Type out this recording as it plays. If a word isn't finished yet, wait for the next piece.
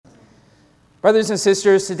Brothers and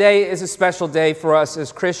sisters, today is a special day for us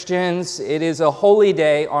as Christians. It is a holy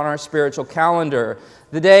day on our spiritual calendar.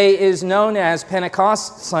 The day is known as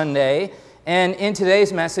Pentecost Sunday, and in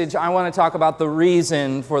today's message, I want to talk about the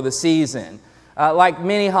reason for the season. Like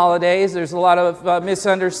many holidays, there's a lot of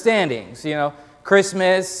misunderstandings.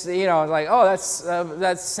 Christmas, like, oh,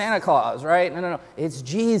 that's Santa Claus, right? No. It's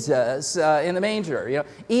Jesus in the manger.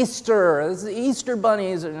 Easter, it's the Easter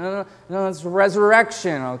bunnies. No, it's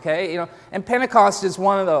resurrection, okay? And Pentecost is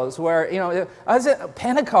one of those where, is it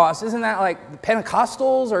Pentecost? Isn't that like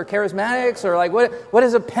Pentecostals or Charismatics or like what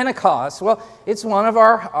is a Pentecost? Well, it's one of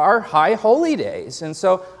our high holy days. And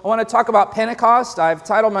so I want to talk about Pentecost. I've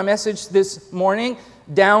titled my message this morning,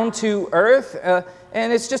 Down to Earth.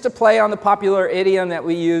 And it's just a play on the popular idiom that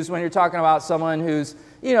we use when you're talking about someone who's,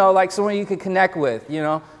 like someone you could connect with,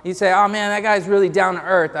 You say, oh man, that guy's really down to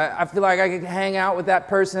earth. I feel like I could hang out with that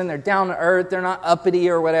person. They're down to earth. They're not uppity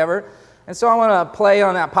or whatever. And so I want to play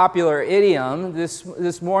on that popular idiom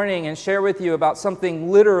this morning and share with you about something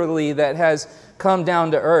literally that has come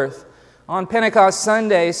down to earth. On Pentecost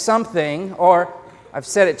Sunday, something, or I've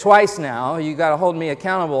said it twice now, you got to hold me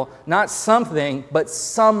accountable, not something, but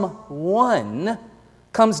someone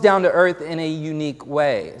comes down to earth in a unique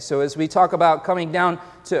way. So as we talk about coming down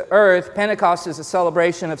to earth, Pentecost is a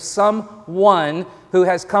celebration of someone who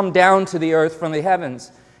has come down to the earth from the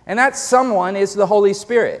heavens. And that someone is the Holy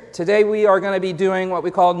Spirit. Today we are going to be doing what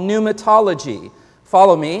we call pneumatology.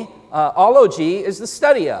 Follow me. Ology is the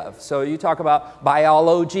study of. So you talk about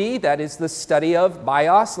biology, that is the study of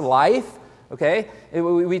bios, life. Okay,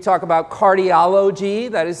 we talk about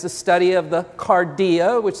cardiology, that is the study of the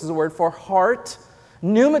cardia, which is the word for heart.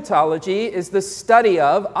 Pneumatology is the study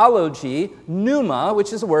of, ology, pneuma,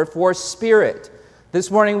 which is a word for spirit. This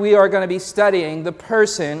morning we are going to be studying the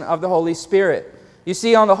person of the Holy Spirit. You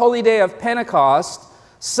see, on the holy day of Pentecost,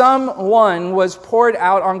 someone was poured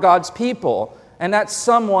out on God's people, and that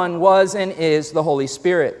someone was and is the Holy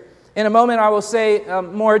Spirit. In a moment I will say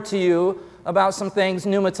more to you about some things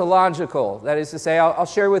pneumatological. That is to say, I'll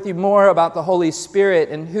share with you more about the Holy Spirit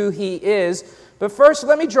and who He is. But first,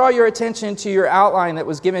 let me draw your attention to your outline that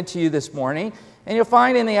was given to you this morning. And you'll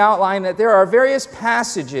find in the outline that there are various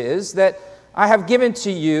passages that I have given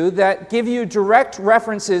to you that give you direct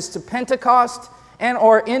references to Pentecost and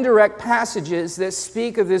or indirect passages that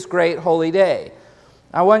speak of this great holy day.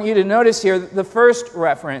 I want you to notice here the first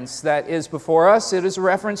reference that is before us. It is a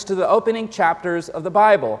reference to the opening chapters of the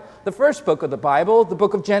Bible. The first book of the Bible, the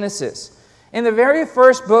book of Genesis. In the very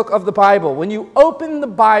first book of the Bible, when you open the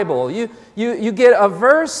Bible, you get a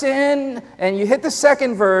verse in and you hit the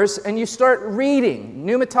second verse and you start reading.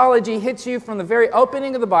 Pneumatology hits you from the very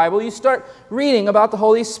opening of the Bible. You start reading about the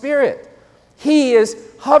Holy Spirit. He is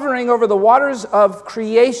hovering over the waters of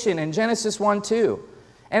creation in Genesis 1:2.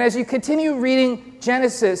 And as you continue reading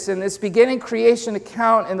Genesis and this beginning creation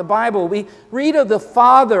account in the Bible, we read of the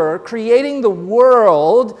Father creating the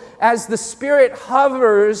world as the Spirit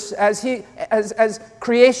hovers as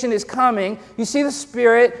creation is coming. You see the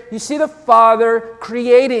Spirit, you see the Father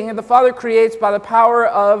creating, and the Father creates by the power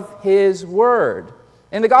of His Word.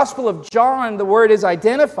 In the Gospel of John, the Word is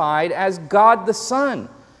identified as God the Son.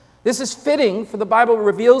 This is fitting, for the Bible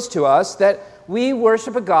reveals to us that we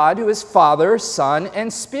worship a God who is Father, Son,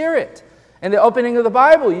 and Spirit. In the opening of the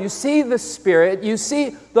Bible, you see the Spirit, you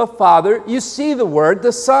see the Father, you see the Word,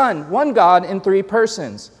 the Son, one God in three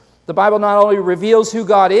persons. The Bible not only reveals who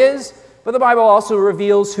God is, but the Bible also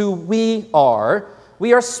reveals who we are.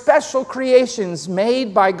 We are special creations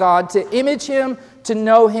made by God to image Him, to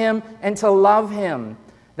know Him, and to love Him.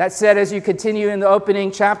 That said, as you continue in the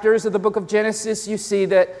opening chapters of the book of Genesis, you see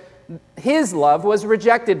that His love was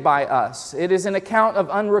rejected by us. It is an account of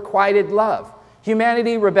unrequited love.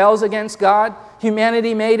 Humanity rebels against God.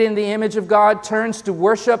 Humanity made in the image of God turns to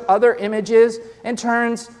worship other images and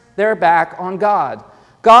turns their back on God.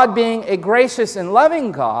 God being a gracious and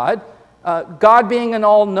loving God, God being an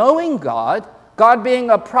all-knowing God, God being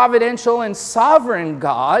a providential and sovereign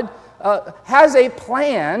God, has a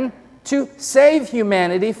plan to save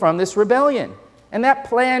humanity from this rebellion. And that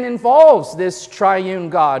plan involves this triune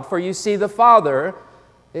God. For you see, the Father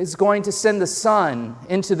is going to send the Son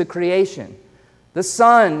into the creation. The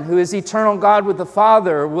Son, who is eternal God with the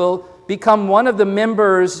Father, will become one of the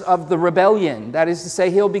members of the rebellion. That is to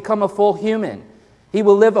say, He'll become a full human. He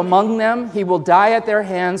will live among them. He will die at their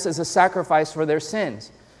hands as a sacrifice for their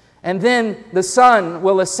sins. And then the Son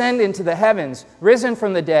will ascend into the heavens, risen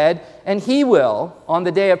from the dead, and He will, on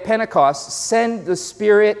the day of Pentecost, send the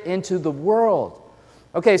Spirit into the world.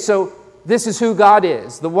 Okay, so this is who God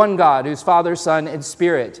is, the one God who's Father, Son, and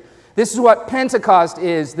Spirit. This is what Pentecost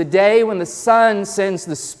is, the day when the Son sends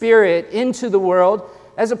the Spirit into the world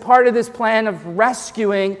as a part of this plan of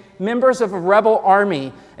rescuing members of a rebel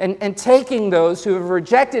army and taking those who have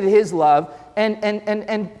rejected his love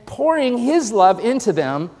and pouring his love into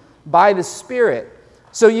them by the Spirit.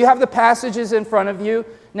 So you have the passages in front of you.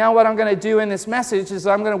 Now what I'm going to do in this message is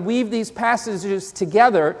I'm going to weave these passages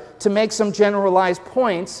together to make some generalized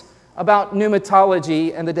points about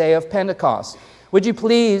pneumatology and the day of Pentecost. Would you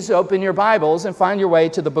please open your Bibles and find your way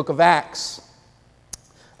to the book of Acts?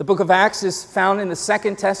 The book of Acts is found in the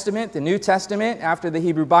Second Testament, the New Testament, after the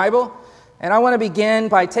Hebrew Bible. And I want to begin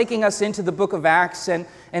by taking us into the book of Acts and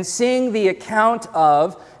seeing the account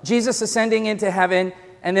of Jesus ascending into heaven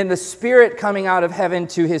and then the Spirit coming out of heaven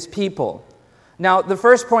to his people. Now, the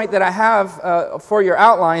first point that I have for your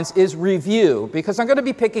outlines is review, because I'm going to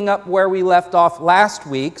be picking up where we left off last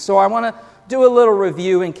week, so I want to do a little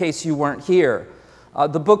review in case you weren't here.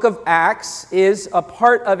 The book of Acts is a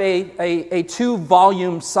part of a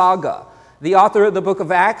two-volume saga. The author of the book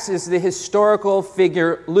of Acts is the historical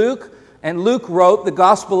figure Luke, and Luke wrote the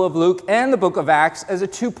Gospel of Luke and the book of Acts as a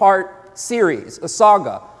two-part series, a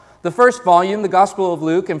saga. The first volume, the Gospel of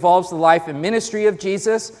Luke, involves the life and ministry of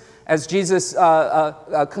Jesus. As Jesus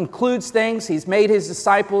concludes things, he's made his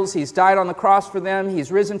disciples, he's died on the cross for them,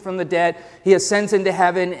 he's risen from the dead, he ascends into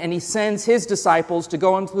heaven, and he sends his disciples to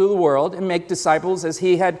go into the world and make disciples as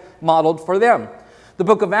he had modeled for them. The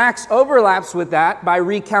book of Acts overlaps with that by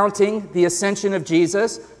recounting the ascension of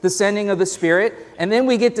Jesus, the sending of the Spirit, and then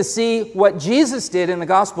we get to see what Jesus did in the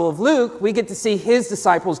Gospel of Luke. We get to see his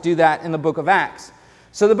disciples do that in the book of Acts.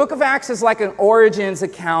 So the book of Acts is like an origins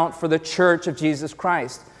account for the church of Jesus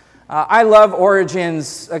Christ. I love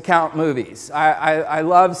origins account movies. I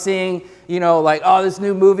love seeing, like, oh, this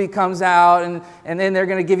new movie comes out, and then they're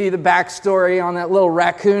going to give you the backstory on that little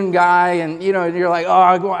raccoon guy, and, you're like,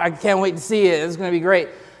 oh, I can't wait to see it. It's going to be great.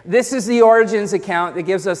 This is the origins account that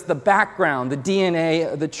gives us the background, the DNA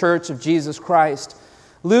of the church of Jesus Christ.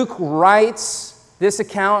 Luke writes this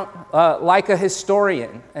account like a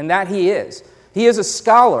historian, and that he is. He is a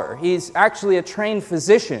scholar. He's actually a trained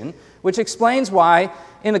physician, which explains why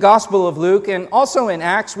in the Gospel of Luke and also in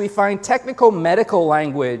Acts we find technical medical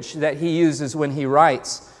language that he uses when he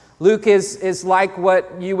writes. Luke is like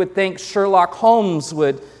what you would think Sherlock Holmes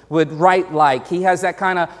would write like. He has that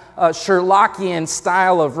kind of Sherlockian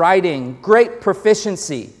style of writing, great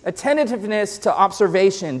proficiency, attentiveness to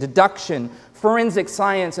observation, deduction, forensic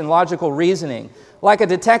science, and logical reasoning. Like a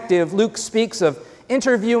detective, Luke speaks of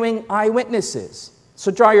interviewing eyewitnesses.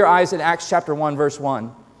 So draw your eyes at Acts chapter 1, verse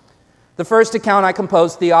 1. The first account I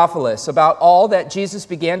composed, Theophilus, about all that Jesus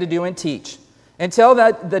began to do and teach, until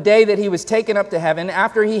the day that he was taken up to heaven,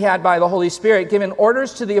 after he had by the Holy Spirit given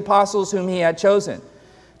orders to the apostles whom he had chosen.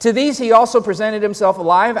 To these he also presented himself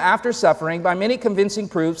alive after suffering by many convincing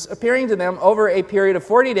proofs, appearing to them over a period of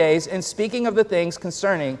 40 days and speaking of the things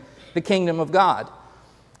concerning the kingdom of God.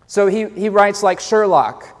 So he writes like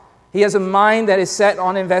Sherlock. He has a mind that is set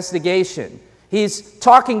on investigation. He's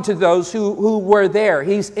talking to those who were there.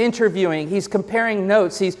 He's interviewing. He's comparing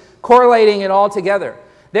notes. He's correlating it all together.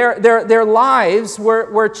 Their lives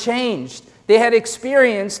were changed. They had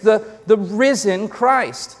experienced the risen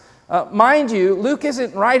Christ. Mind you, Luke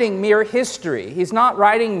isn't writing mere history. He's not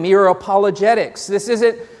writing mere apologetics. This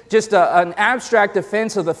isn't just an abstract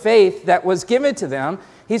defense of the faith that was given to them.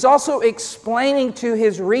 He's also explaining to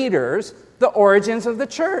his readers the origins of the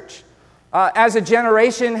church. As a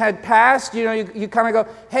generation had passed, you kind of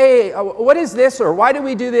go, hey, what is this? Or why do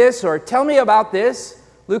we do this? Or tell me about this.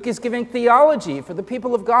 Luke is giving theology for the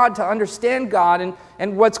people of God to understand God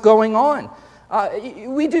and what's going on.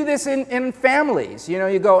 We do this in families.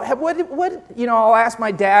 You go, hey, what? I'll ask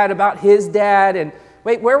my dad about his dad, and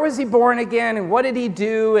wait, where was he born again? And what did he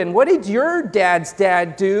do? And what did your dad's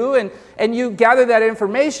dad do? And you gather that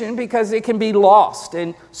information because it can be lost.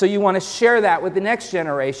 And so you want to share that with the next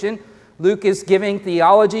generation. Luke is giving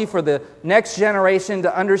theology for the next generation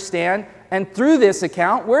to understand, and through this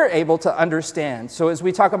account, we're able to understand. So as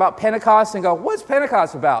we talk about Pentecost and go, what's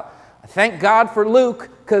Pentecost about? Thank God for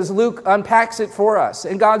Luke, because Luke unpacks it for us,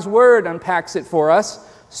 and God's Word unpacks it for us.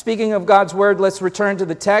 Speaking of God's Word, let's return to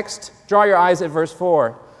the text. Draw your eyes at verse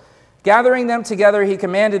 4. Gathering them together, he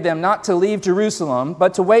commanded them not to leave Jerusalem,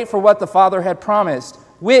 but to wait for what the Father had promised,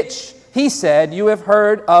 which, he said, you have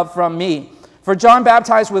heard of from me. For John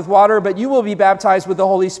baptized with water, but you will be baptized with the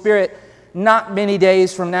Holy Spirit not many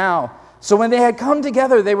days from now. So when they had come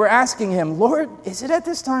together, they were asking him, Lord, is it at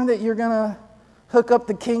this time that you're going to hook up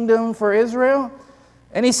the kingdom for Israel?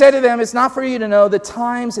 And he said to them, it's not for you to know the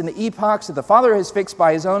times and the epochs that the Father has fixed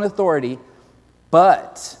by his own authority,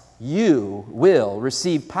 but you will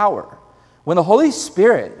receive power when the Holy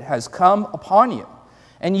Spirit has come upon you.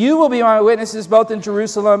 And you will be my witnesses both in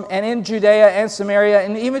Jerusalem and in Judea and Samaria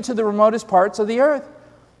and even to the remotest parts of the earth.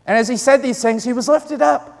 And as he said these things, he was lifted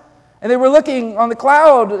up. And they were looking on the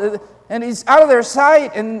cloud, and he's out of their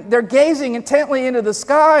sight, and they're gazing intently into the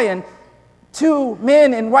sky. And two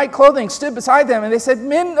men in white clothing stood beside them, and they said,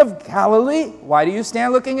 "Men of Galilee, why do you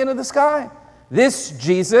stand looking into the sky? This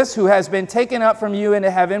Jesus, who has been taken up from you into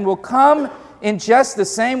heaven, will come in just the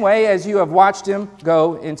same way as you have watched him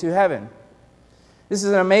go into heaven." This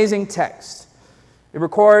is an amazing text. It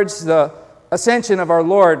records the ascension of our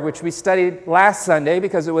Lord, which we studied last Sunday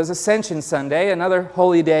because it was Ascension Sunday, another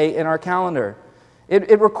holy day in our calendar.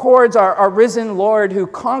 It records our risen Lord who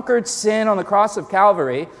conquered sin on the cross of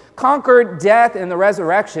Calvary, conquered death in the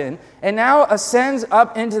resurrection, and now ascends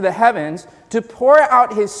up into the heavens to pour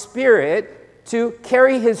out his Spirit to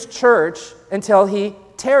carry his church until he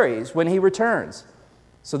tarries when he returns.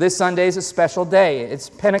 So this Sunday is a special day. It's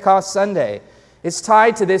Pentecost Sunday. It's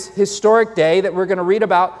tied to this historic day that we're going to read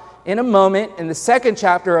about in a moment in the second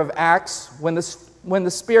chapter of Acts when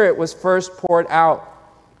the Spirit was first poured out,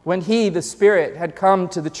 when he, the Spirit, had come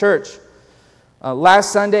to the church.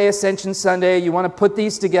 Last Sunday, Ascension Sunday, you want to put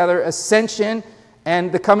these together. Ascension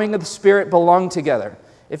and the coming of the Spirit belong together.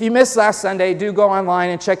 If you missed last Sunday, do go online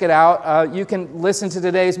and check it out. You can listen to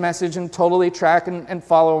today's message and totally track and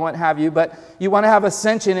follow and what have you, but you want to have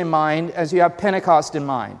Ascension in mind as you have Pentecost in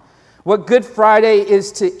mind. What Good Friday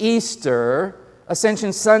is to Easter,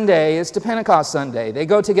 Ascension Sunday is to Pentecost Sunday. They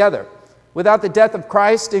go together. Without the death of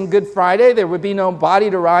Christ in Good Friday, there would be no body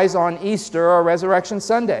to rise on Easter or Resurrection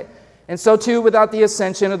Sunday. And so too, without the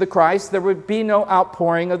ascension of the Christ, there would be no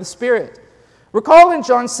outpouring of the Spirit. Recall in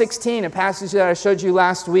John 16, a passage that I showed you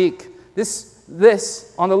last week,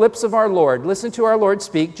 this on the lips of our Lord. Listen to our Lord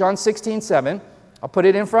speak, John 16:7. I'll put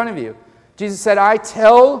it in front of you. Jesus said, "I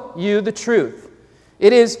tell you the truth.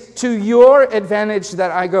 It is to your advantage that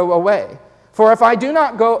I go away. For if I do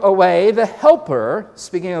not go away, the Helper,"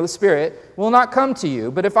 speaking of the Spirit, "will not come to you.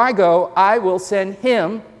 But if I go, I will send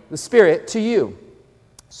him, the Spirit, to you."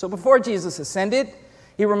 So before Jesus ascended,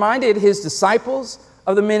 he reminded his disciples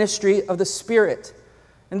of the ministry of the Spirit.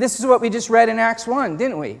 And this is what we just read in Acts 1,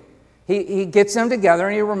 didn't we? He gets them together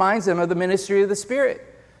and he reminds them of the ministry of the Spirit.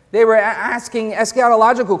 They were asking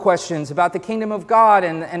eschatological questions about the kingdom of God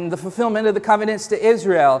and the fulfillment of the covenants to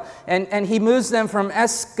Israel. And he moves them from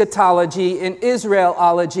eschatology and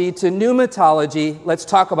Israelology to pneumatology. Let's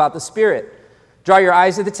talk about the Spirit. Draw your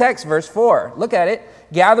eyes to the text, verse 4. Look at it.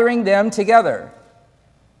 Gathering them together.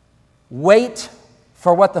 Wait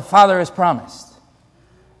for what the Father has promised.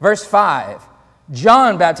 Verse 5.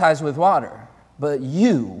 John baptized with water, but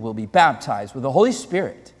you will be baptized with the Holy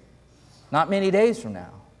Spirit not many days from now.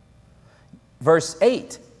 Verse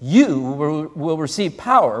 8, you will receive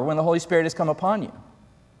power when the Holy Spirit has come upon you.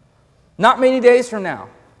 Not many days from now.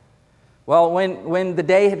 Well, when the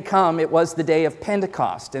day had come, it was the day of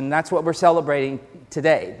Pentecost, and that's what we're celebrating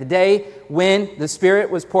today. The day when the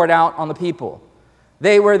Spirit was poured out on the people.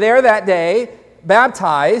 They were there that day,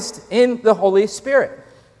 baptized in the Holy Spirit.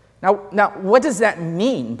 Now, what does that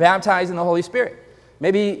mean, baptized in the Holy Spirit?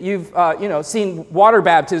 Maybe you've seen water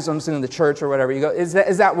baptisms in the church or whatever. You go, is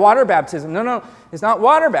that water baptism? No, it's not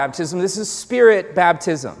water baptism. This is Spirit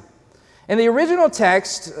baptism. In the original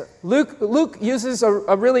text, Luke uses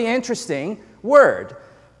a really interesting word,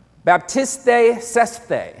 baptiste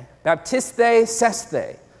sesthe. Baptiste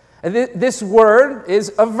sesthe. This word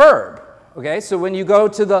is a verb. Okay, so when you go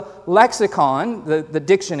to the lexicon, the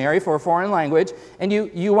dictionary for a foreign language, and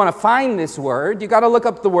you want to find this word, you got to look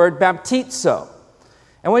up the word baptizo.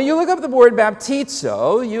 And when you look up the word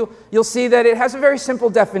baptizo, you'll see that it has a very simple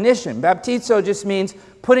definition. Baptizo just means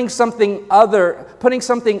putting something under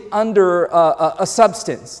a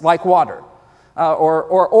substance, like water,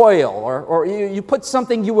 or oil, or you put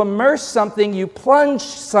something, you immerse something, you plunge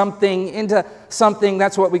something into something.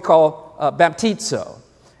 That's what we call baptizo.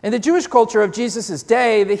 In the Jewish culture of Jesus'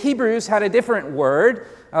 day, the Hebrews had a different word,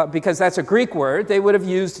 because that's a Greek word. They would have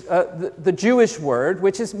used the Jewish word,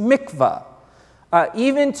 which is mikvah.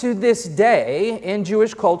 Even to this day, in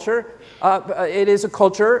Jewish culture, it is a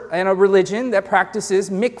culture and a religion that practices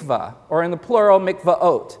mikvah, or in the plural,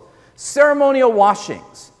 mikvaot. Ceremonial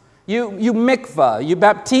washings. You mikvah, you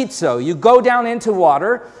baptizo, you go down into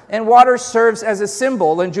water, and water serves as a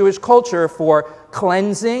symbol in Jewish culture for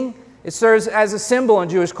cleansing. It serves as a symbol in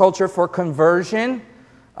Jewish culture for conversion.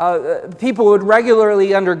 People would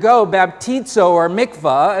regularly undergo baptizo or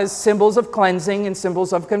mikvah as symbols of cleansing and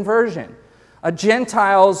symbols of conversion.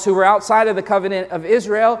 Gentiles who were outside of the covenant of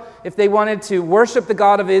Israel, if they wanted to worship the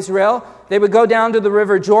God of Israel, they would go down to the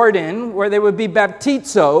river Jordan where they would be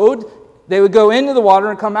baptizoed. They would go into the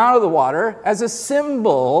water and come out of the water as a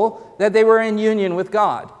symbol that they were in union with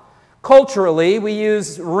God. Culturally, we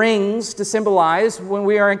use rings to symbolize when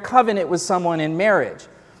we are in covenant with someone in marriage.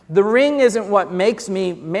 The ring isn't what makes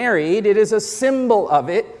me married, it is a symbol of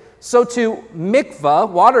it. So to mikvah,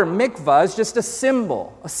 water mikvah, is just a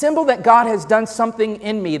symbol that God has done something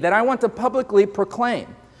in me that I want to publicly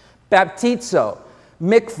proclaim. Baptizo,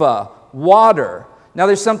 mikvah, water. Now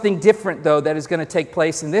there's something different, though, that is going to take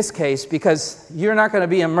place in this case, because you're not going to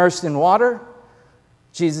be immersed in water.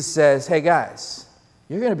 Jesus says, hey guys,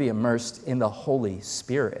 you're going to be immersed in the Holy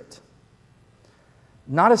Spirit.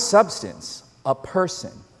 Not a substance, a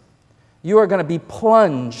person. You are going to be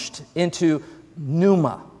plunged into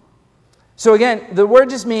pneuma. So again, the word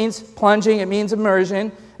just means plunging, it means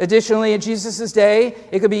immersion. Additionally, in Jesus' day,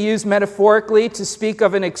 it could be used metaphorically to speak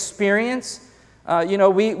of an experience.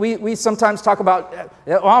 We sometimes talk about,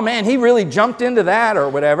 oh man, he really jumped into that or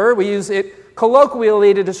whatever. We use it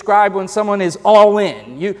colloquially to describe when someone is all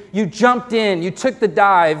in. You jumped in, you took the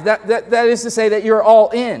dive. That is to say that you're all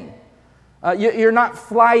in. You're not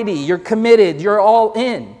flighty, you're committed, you're all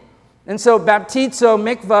in. And so baptizo,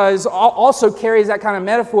 mikvah, also carries that kind of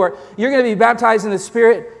metaphor. You're going to be baptized in the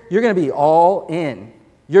Spirit. You're going to be all in.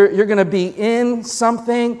 You're going to be in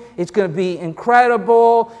something. It's going to be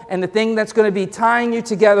incredible. And the thing that's going to be tying you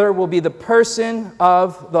together will be the person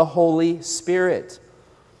of the Holy Spirit.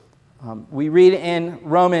 We read in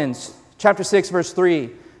Romans chapter 6, verse 3,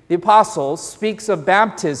 the apostle speaks of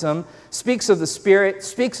baptism, speaks of the Spirit,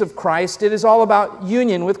 speaks of Christ. It is all about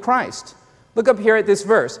union with Christ. Look up here at this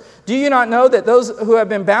verse. Do you not know that those who have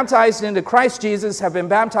been baptized into Christ Jesus have been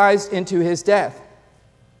baptized into his death?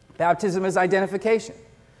 Baptism is identification.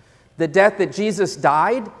 The death that Jesus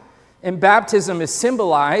died, and baptism is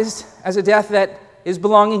symbolized as a death that is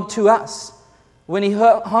belonging to us. When he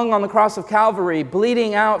hung on the cross of Calvary,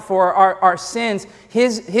 bleeding out for our sins,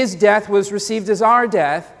 his death was received as our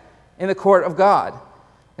death in the court of God.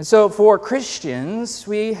 And so for Christians,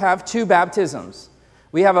 we have two baptisms.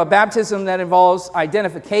 We have a baptism that involves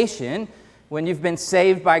identification. When you've been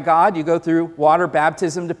saved by God, you go through water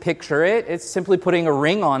baptism to picture it. It's simply putting a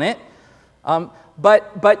ring on it.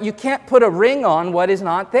 But you can't put a ring on what is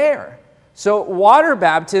not there. So water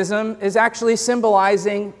baptism is actually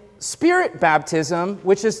symbolizing Spirit baptism,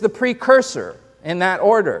 which is the precursor in that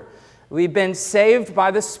order. We've been saved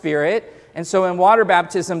by the Spirit, and so in water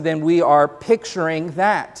baptism, then we are picturing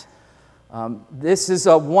that. This is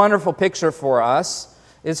a wonderful picture for us.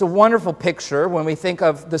 It's a wonderful picture when we think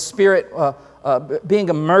of the Spirit being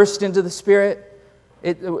immersed into the Spirit,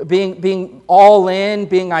 being all in,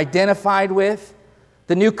 being identified with.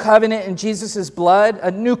 The new covenant in Jesus' blood,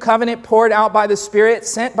 a new covenant poured out by the Spirit,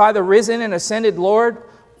 sent by the risen and ascended Lord.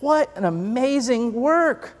 What an amazing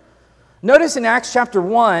work. Notice in Acts chapter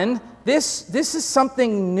 1, this is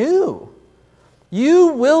something new. You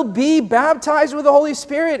will be baptized with the Holy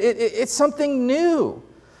Spirit. It's something new.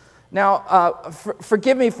 Now,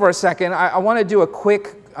 forgive me for a second. I want to do a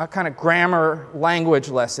quick kind of grammar language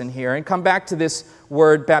lesson here and come back to this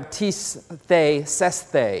word baptisthe,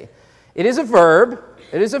 sesthe. It is a verb.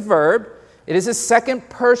 It is a verb. It is a second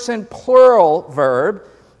person plural verb.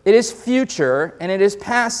 It is future, and it is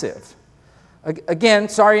passive. Again,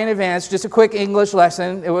 sorry in advance, just a quick English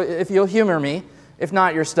lesson, if you'll humor me. If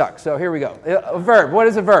not, you're stuck. So here we go. A verb. What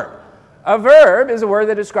is a verb? A verb is a word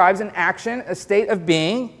that describes an action, a state of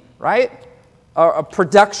being, right? A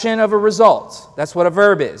production of a result. That's what a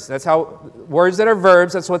verb is. That's how words that are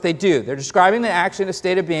verbs, that's what they do. They're describing the action, a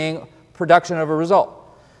state of being, production of a result.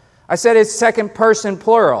 I said it's second person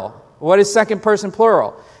plural. What is second person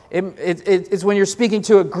plural? It's when you're speaking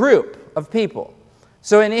to a group of people.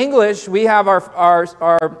 So in English, we have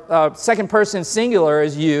our second person singular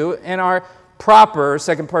is you, and our proper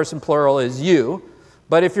second person plural is you.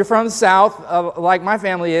 But if you're from the South, like my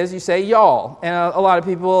family is, you say y'all. And a lot of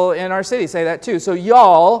people in our city say that too. So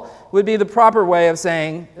y'all would be the proper way of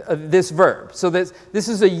saying this verb. So this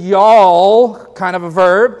is a y'all kind of a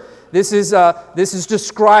verb. This is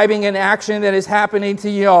describing an action that is happening to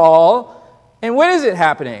y'all. And when is it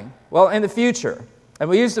happening? Well, in the future. And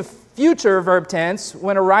we use the future verb tense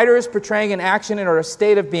when a writer is portraying an action or a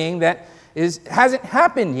state of being that hasn't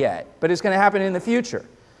happened yet, but it's going to happen in the future.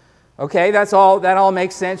 Okay, that all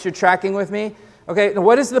makes sense. You're tracking with me? Okay,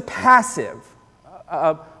 what is the passive?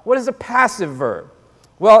 What is a passive verb?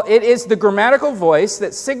 Well, it is the grammatical voice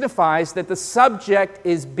that signifies that the subject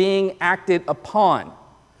is being acted upon,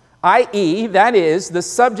 i.e., that is, the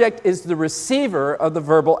subject is the receiver of the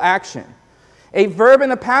verbal action. A verb in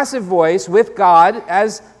the passive voice with God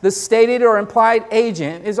as the stated or implied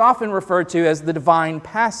agent is often referred to as the divine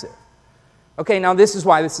passive. Okay, now this is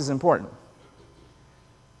why this is important.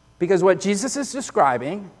 Because what Jesus is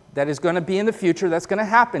describing that is going to be in the future, that's going to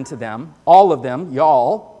happen to them, all of them,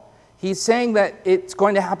 y'all, he's saying that it's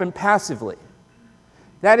going to happen passively.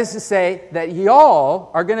 That is to say that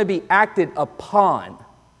y'all are going to be acted upon.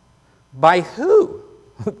 By who?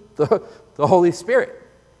 The Holy Spirit.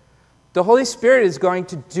 The Holy Spirit is going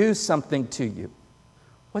to do something to you.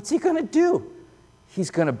 What's he going to do?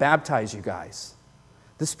 He's going to baptize you guys.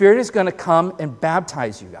 The Spirit is going to come and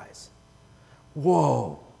baptize you guys.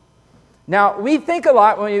 Whoa. Now, we think a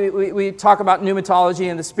lot when we talk about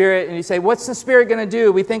pneumatology and the Spirit, and you say, what's the Spirit going to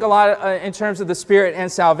do? We think a lot in terms of the Spirit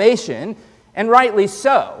and salvation, and rightly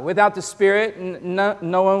so. Without the Spirit,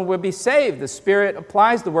 no one would be saved. The Spirit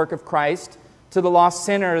applies the work of Christ to the lost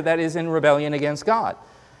sinner that is in rebellion against God.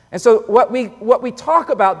 And so what we talk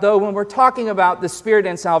about, though, when we're talking about the Spirit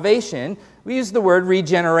and salvation, we use the word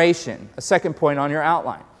regeneration, a second point on your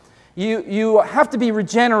outline. You have to be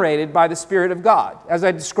regenerated by the Spirit of God. As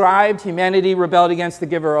I described, humanity rebelled against the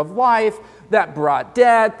giver of life. That brought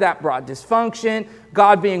death, that brought dysfunction.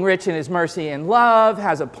 God, being rich in his mercy and love,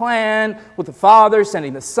 has a plan with the Father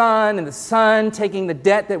sending the Son, and the Son taking the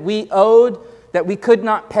debt that we owed, that we could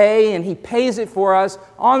not pay, and he pays it for us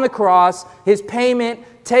on the cross. His payment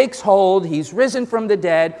takes hold. He's risen from the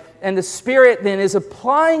dead, and the Spirit then is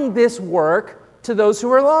applying this work to those who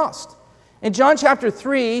are lost. In John chapter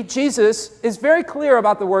 3, Jesus is very clear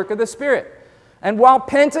about the work of the Spirit. And while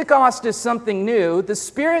Pentecost is something new, the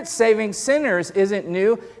Spirit saving sinners isn't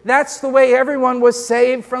new. That's the way everyone was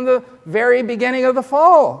saved from the very beginning of the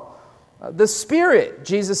fall. The Spirit,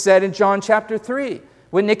 Jesus said in John chapter 3,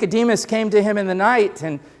 when Nicodemus came to him in the night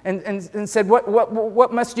and said,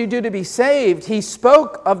 what must you do to be saved? He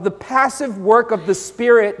spoke of the passive work of the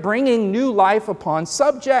Spirit bringing new life upon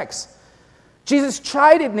subjects. Jesus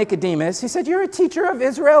chided Nicodemus. He said, you're a teacher of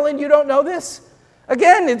Israel and you don't know this?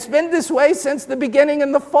 Again, it's been this way since the beginning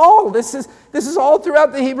in the fall. This is all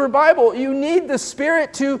throughout the Hebrew Bible. You need the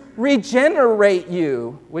Spirit to regenerate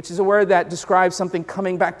you, which is a word that describes something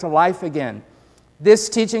coming back to life again. This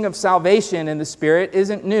teaching of salvation in the Spirit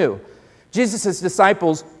isn't new. Jesus'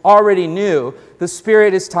 disciples already knew the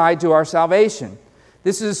Spirit is tied to our salvation.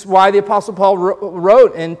 This is why the Apostle Paul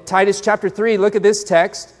wrote in Titus chapter 3, look at this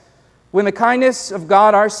text. When the kindness of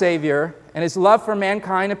God our Savior and his love for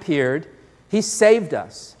mankind appeared, he saved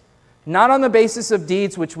us, not on the basis of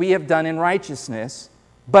deeds which we have done in righteousness,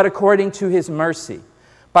 but according to his mercy,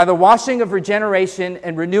 by the washing of regeneration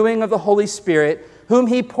and renewing of the Holy Spirit, whom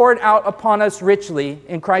he poured out upon us richly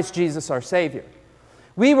in Christ Jesus our Savior.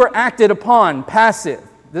 We were acted upon, passive.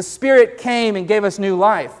 The Spirit came and gave us new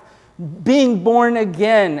life. Being born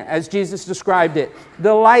again, as Jesus described it.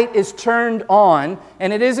 The light is turned on,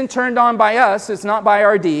 and it isn't turned on by us, it's not by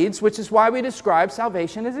our deeds, which is why we describe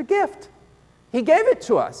salvation as a gift. He gave it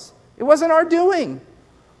to us. It wasn't our doing.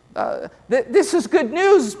 This is good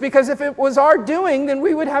news, because if it was our doing, then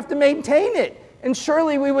we would have to maintain it. And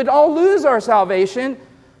surely we would all lose our salvation.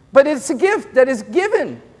 But it's a gift that is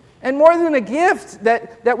given. And more than a gift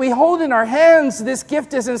that we hold in our hands, this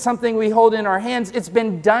gift isn't something we hold in our hands. It's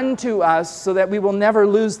been done to us so that we will never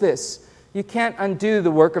lose this. You can't undo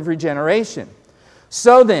the work of regeneration.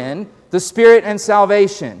 So then, the Spirit and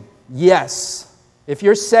salvation. Yes, if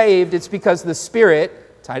you're saved, it's because the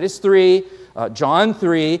Spirit, Titus 3, John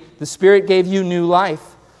 3, the Spirit gave you new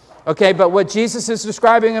life. Okay, but what Jesus is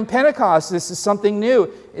describing in Pentecost, this is something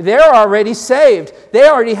new. They're already saved. They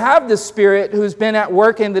already have the Spirit who's been at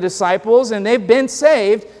work in the disciples, and they've been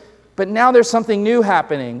saved, but now there's something new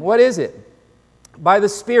happening. What is it? By the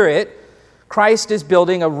Spirit, Christ is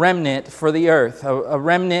building a remnant for the earth. A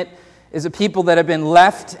remnant is a people that have been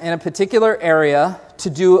left in a particular area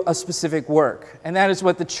to do a specific work, and that is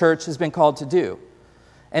what the church has been called to do.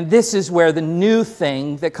 And this is where the new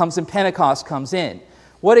thing that comes in Pentecost comes in.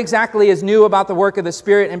 What exactly is new about the work of the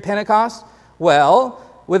Spirit in Pentecost? Well,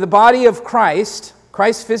 with the body of Christ,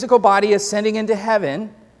 Christ's physical body ascending into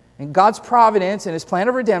heaven, in God's providence and his plan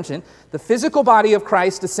of redemption, the physical body of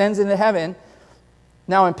Christ ascends into heaven.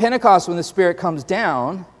 Now in Pentecost, when the Spirit comes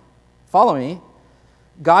down, follow me,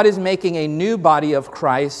 God is making a new body of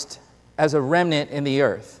Christ as a remnant in the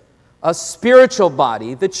earth. A spiritual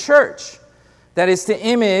body, the church, that is to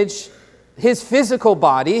image his physical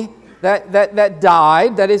body that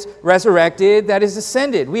died, that is resurrected, that is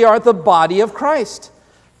ascended. We are the body of Christ.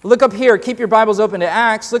 Look up here. Keep your Bibles open to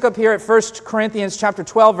Acts. Look up here at 1 Corinthians chapter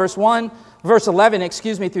 12, verse 11,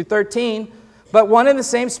 through 13. But one and the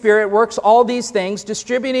same Spirit works all these things,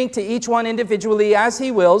 distributing to each one individually as he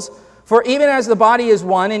wills. For even as the body is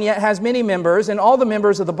one and yet has many members, and all the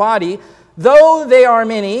members of the body, though they are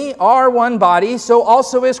many, are one body, so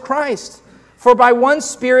also is Christ. For by one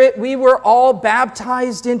Spirit we were all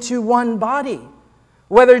baptized into one body,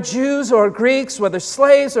 whether Jews or Greeks, whether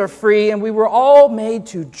slaves or free, and we were all made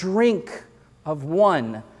to drink of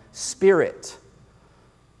one Spirit.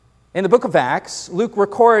 In the book of Acts, Luke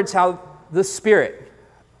records how the Spirit,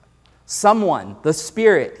 someone, the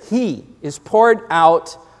Spirit, He is poured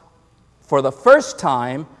out for the first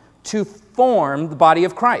time to form the body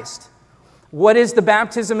of Christ. What is the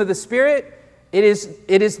baptism of the Spirit? It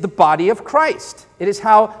is the body of Christ. It is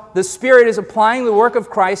how the Spirit is applying the work of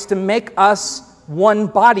Christ to make us one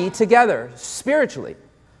body together, spiritually.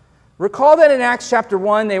 Recall that in Acts chapter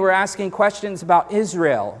 1, they were asking questions about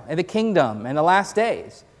Israel and the kingdom and the last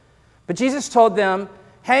days. But Jesus told them,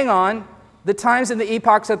 hang on, the times and the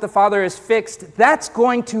epochs that the Father has fixed, that's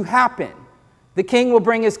going to happen. The king will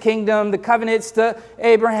bring his kingdom, the covenants to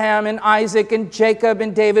Abraham and Isaac and Jacob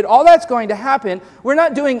and David. All that's going to happen. We're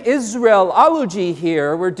not doing Israelology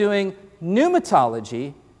here. We're doing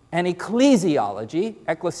pneumatology and ecclesiology.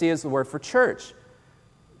 Ecclesia is the word for church.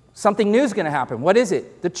 Something new is going to happen. What is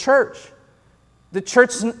it? The church. The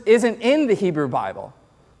church isn't in the Hebrew Bible.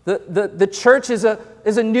 The church is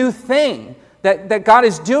a new thing that God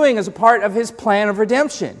is doing as a part of His plan of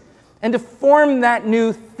redemption. And to form that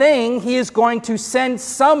new thing, He is going to send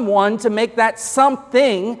someone to make that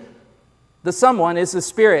something. The someone is the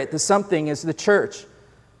Spirit. The something is the church.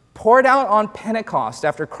 Poured out on Pentecost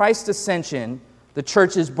after Christ's ascension, the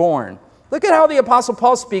church is born. Look at how the Apostle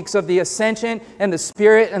Paul speaks of the ascension and the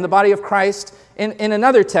Spirit and the body of Christ in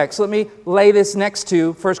another text. Let me lay this next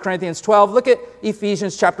to 1 Corinthians 12. Look at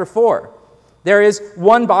Ephesians chapter 4. There is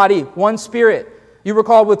one body, one Spirit. You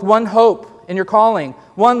recall with one hope in your calling,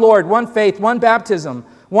 one Lord, one faith, one baptism,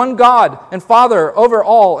 one God and Father over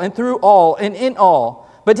all and through all and in all.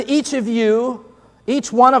 But to each of you,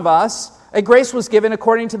 each one of us, a grace was given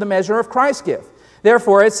according to the measure of Christ's gift.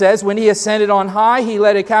 Therefore, it says, when He ascended on high, He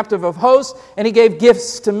led a captive of hosts, and He gave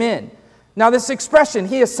gifts to men. Now, this expression,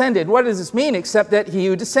 He ascended, what does this mean? Except that He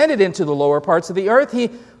who descended into the lower parts of the earth, He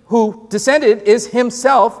who descended is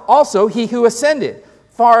Himself also He who ascended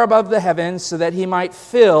far above the heavens, so that He might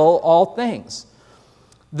fill all things.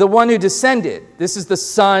 The one who descended, this is the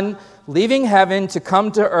Son leaving heaven to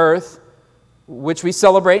come to earth, which we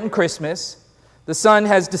celebrate in Christmas. The Son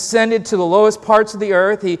has descended to the lowest parts of the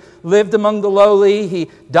earth. He lived among the lowly. He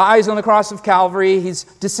dies on the cross of Calvary. He's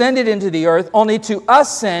descended into the earth only to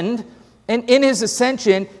ascend. And in His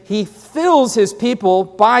ascension, He fills His people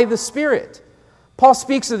by the Spirit. Paul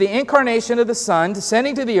speaks of the incarnation of the Son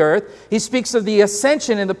descending to the earth. He speaks of the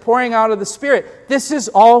ascension and the pouring out of the Spirit. This is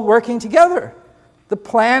all working together. The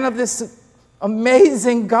plan of this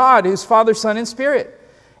amazing God who's Father, Son, and Spirit.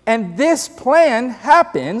 And this plan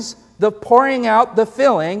happens, the pouring out, the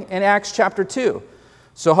filling, in Acts chapter 2.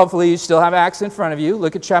 So hopefully you still have Acts in front of you.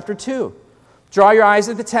 Look at chapter 2. Draw your eyes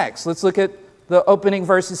at the text. Let's look at the opening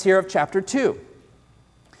verses here of chapter 2.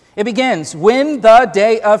 It begins, when the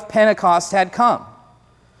day of Pentecost had come,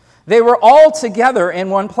 they were all together in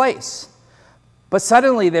one place. But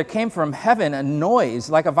suddenly there came from heaven a noise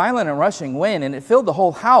like a violent and rushing wind, and it filled the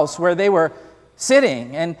whole house where they were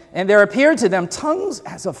sitting. And there appeared to them tongues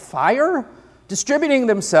as of fire, distributing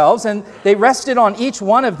themselves, and they rested on each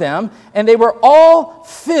one of them, and they were all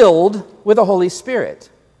filled with the Holy Spirit.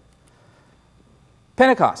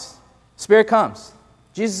 Pentecost. Spirit comes.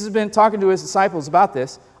 Jesus has been talking to His disciples about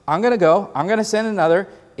this. I'm going to go. I'm going to send another.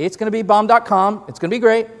 It's going to be bomb.com. It's going to be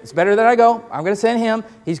great. It's better that I go. I'm going to send Him.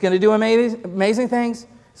 He's going to do amazing things.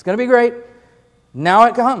 It's going to be great. Now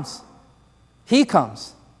it comes. He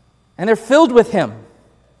comes. And they're filled with Him.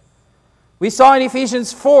 We saw in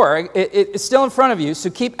Ephesians 4, it's still in front of you, so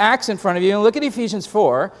keep Acts in front of you and look at Ephesians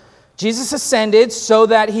 4. Jesus ascended so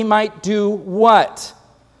that He might do what?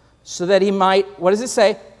 So that He might, what does it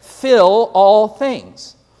say? Fill all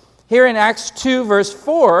things. Here in Acts 2, verse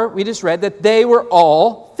 4, we just read that they were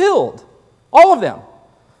all filled. All of them.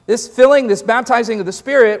 This filling, this baptizing of the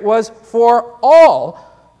Spirit was for all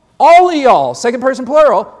of y'all, second person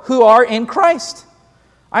plural, who are in Christ.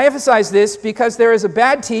 I emphasize this because there is a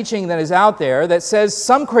bad teaching that is out there that says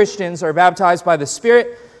some Christians are baptized by the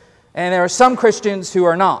Spirit and there are some Christians who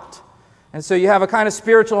are not. And so you have a kind of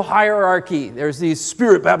spiritual hierarchy. There's these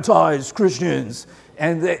Spirit-baptized Christians,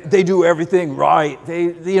 and they do everything right. They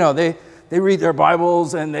read their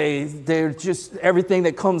Bibles, and they're just, everything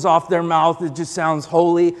that comes off their mouth, it just sounds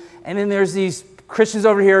holy. And then there's these Christians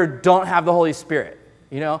over here who don't have the Holy Spirit.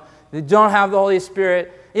 They don't have the Holy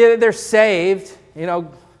Spirit. Yeah, they're saved.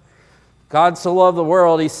 God so loved the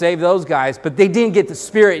world, He saved those guys, but they didn't get the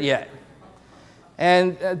Spirit yet.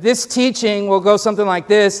 And this teaching will go something like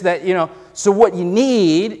this, that, so what you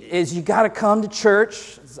need is you got to come to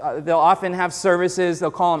church. They'll often have services.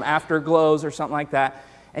 They'll call them afterglows or something like that.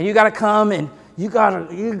 And you got to come and you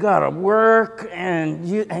gotta work and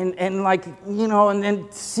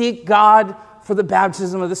then seek God for the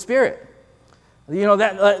baptism of the Spirit.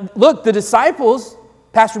 Look, the disciples,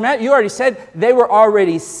 Pastor Matt, you already said they were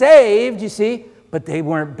already saved, you see, but they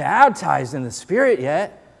weren't baptized in the Spirit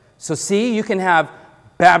yet. So see, you can have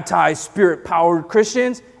baptized, Spirit-powered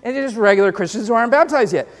Christians and just regular Christians who aren't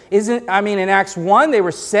baptized yet. In Acts 1, they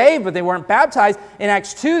were saved, but they weren't baptized. In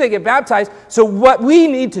Acts 2, they get baptized. So what we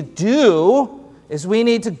need to do is we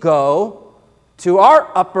need to go to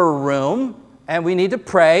our upper room and we need to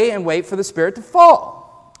pray and wait for the Spirit to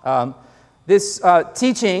fall. This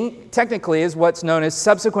teaching technically is what's known as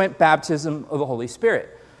subsequent baptism of the Holy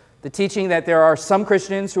Spirit. The teaching that there are some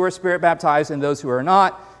Christians who are Spirit baptized and those who are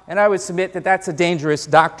not. And I would submit that that's a dangerous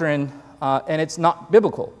doctrine and it's not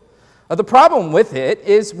biblical. The problem with it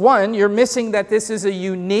is, one, you're missing that this is a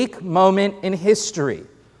unique moment in history.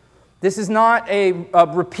 This is not a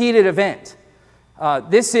repeated event.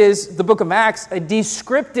 This is the book of Acts, a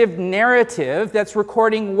descriptive narrative that's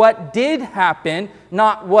recording what did happen,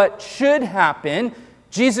 not what should happen.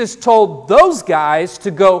 Jesus told those guys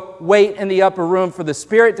to go wait in the upper room for the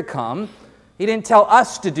Spirit to come. He didn't tell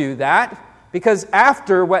us to do that, because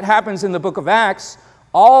after what happens in the book of Acts,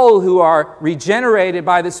 all who are regenerated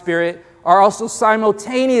by the Spirit are also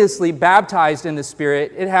simultaneously baptized in the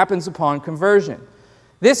Spirit. It happens upon conversion.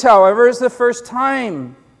 This, however, is the first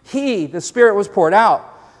time the Spirit was poured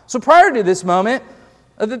out. So prior to this moment,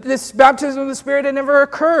 this baptism of the Spirit had never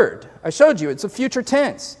occurred. I showed you, it's a future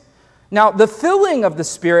tense. Now, the filling of the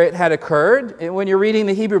Spirit had occurred. When you're reading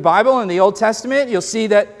the Hebrew Bible in the Old Testament, you'll see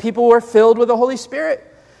that people were filled with the Holy Spirit.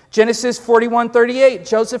 Genesis 41:38,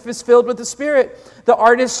 Joseph is filled with the Spirit. The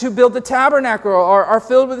artists who build the tabernacle are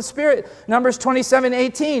filled with the Spirit. Numbers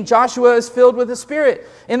 27:18, Joshua is filled with the Spirit.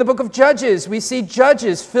 In the book of Judges, we see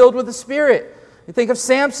judges filled with the Spirit. You think of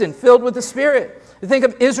Samson, filled with the Spirit. You think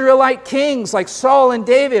of Israelite kings like Saul and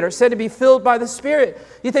David are said to be filled by the Spirit.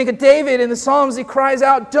 You think of David in the Psalms, he cries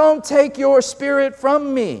out, "Don't take your Spirit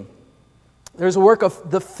from me." There's a work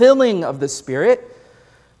of the filling of the Spirit.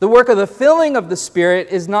 The work of the filling of the Spirit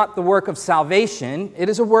is not the work of salvation. It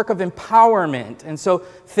is a work of empowerment. And so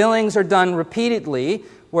fillings are done repeatedly,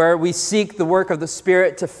 where we seek the work of the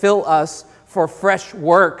Spirit to fill us for fresh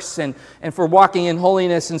works and for walking in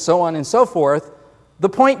holiness and so on and so forth. The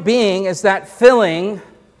point being is that filling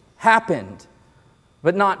happened,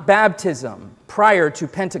 but not baptism, prior to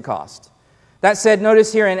Pentecost. That said,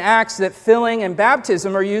 notice here in Acts that filling and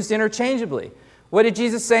baptism are used interchangeably. What did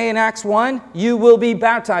Jesus say in Acts 1? You will be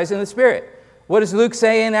baptized in the Spirit. What does Luke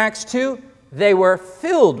say in Acts 2? They were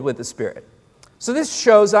filled with the Spirit. So this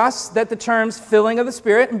shows us that the terms filling of the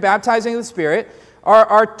Spirit and baptizing of the Spirit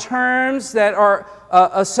are terms that are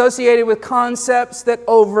associated with concepts that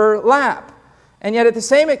overlap. And yet at the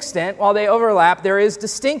same extent, while they overlap, there is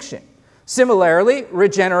distinction. Similarly,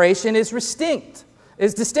 regeneration is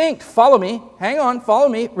distinct. Follow me. Hang on, follow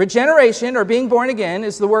me. Regeneration, or being born again,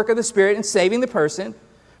 is the work of the Spirit in saving the person,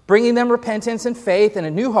 bringing them repentance and faith and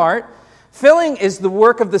a new heart. Filling is the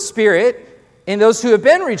work of the Spirit in those who have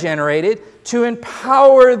been regenerated to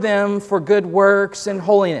empower them for good works and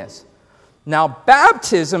holiness. Now,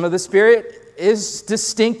 baptism of the Spirit is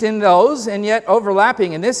distinct in those, and yet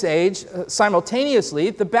overlapping in this age simultaneously.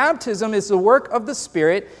 The baptism is the work of the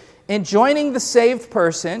Spirit in joining the saved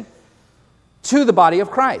person to the body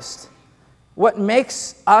of Christ. What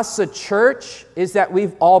makes us a church is that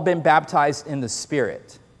we've all been baptized in the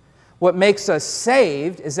Spirit. What makes us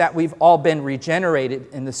saved is that we've all been regenerated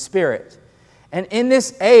in the Spirit. And in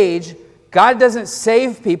this age, God doesn't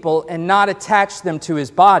save people and not attach them to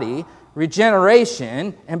His body.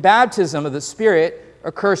 Regeneration and baptism of the Spirit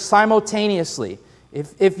occur simultaneously.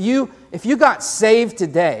 If you got saved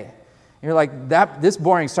today, you're like, this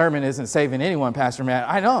boring sermon isn't saving anyone, Pastor Matt.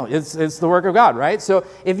 I know, it's the work of God, right? So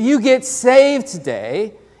if you get saved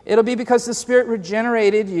today, it'll be because the Spirit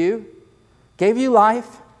regenerated you, gave you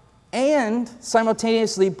life, and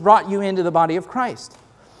simultaneously brought you into the body of Christ.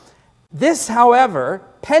 This, however,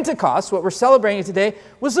 Pentecost, what we're celebrating today,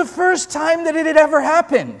 was the first time that it had ever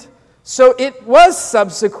happened. So it was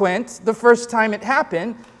subsequent the first time it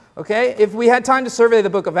happened. Okay, if we had time to survey the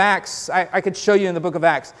book of Acts, I could show you in the book of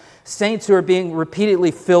Acts saints who are being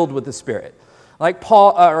repeatedly filled with the Spirit. Like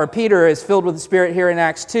Peter is filled with the Spirit here in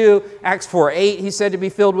Acts 2. Acts 4:8, he's said to be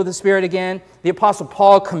filled with the Spirit again. The Apostle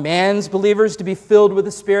Paul commands believers to be filled with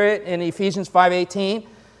the Spirit in Ephesians 5:18.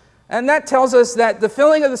 And that tells us that the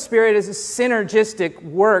filling of the Spirit is a synergistic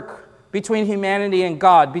work between humanity and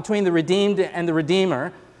God, between the redeemed and the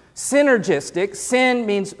Redeemer. Synergistic, sin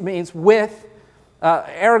means with.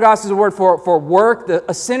 Ergos is a word for work. A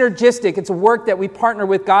synergistic, it's a work that we partner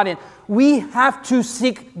with God in. We have to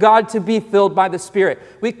seek God to be filled by the Spirit.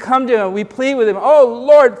 We come to Him, we plead with Him, oh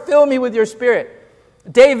Lord, fill me with your Spirit.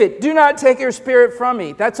 David, do not take your Spirit from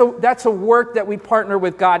me. That's a work that we partner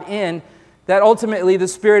with God in, that ultimately the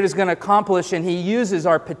Spirit is going to accomplish, and He uses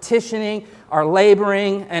our petitioning, our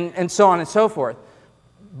laboring, and so on and so forth.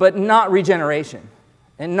 But not regeneration,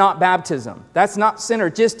 and not baptism. That's not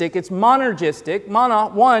synergistic, it's monergistic. Mono,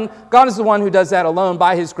 one, God is the one who does that alone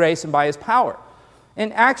by His grace and by His power.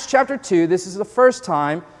 In Acts chapter 2, this is the first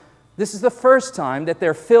time that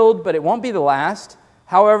they're filled, but it won't be the last.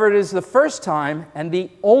 However, it is the first time and the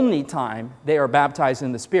only time they are baptized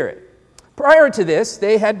in the Spirit. Prior to this,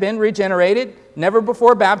 they had been regenerated, never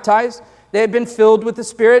before baptized. They had been filled with the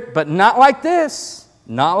Spirit, but not like this.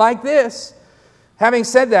 Not like this. Having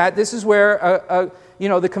said that, this is where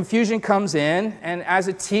the confusion comes in, and as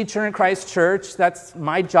a teacher in Christ Church, that's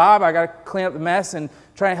my job. I got to clean up the mess and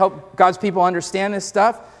try to help God's people understand this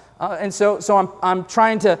stuff. And so I'm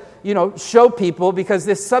trying to show people, because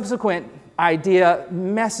this subsequent idea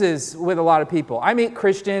messes with a lot of people. I meet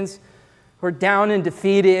Christians who are down and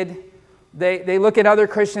defeated. They look at other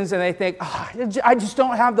Christians and they think, I just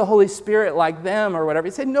don't have the Holy Spirit like them or whatever.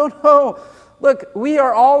 You say, no. Look, we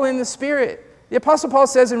are all in the Spirit. The Apostle Paul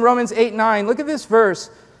says in Romans 8:9, look at this verse,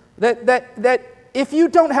 that if you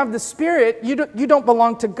don't have the Spirit, you don't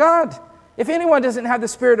belong to God. If anyone doesn't have the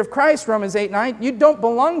Spirit of Christ, Romans 8:9, you don't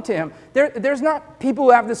belong to Him. There's not people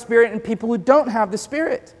who have the Spirit and people who don't have the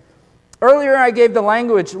Spirit. Earlier I gave the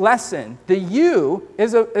language lesson. The you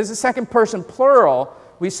is a second person plural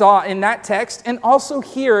we saw in that text, and also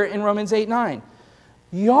here in Romans 8:9.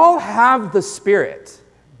 Y'all have the Spirit.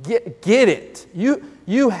 Get it.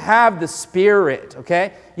 You have the Spirit,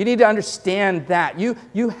 okay? You need to understand that.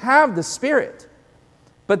 You have the Spirit.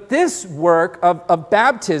 But this work of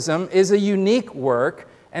baptism is a unique work,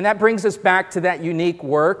 and that brings us back to that unique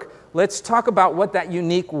work. Let's talk about what that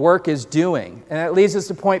unique work is doing. And that leads us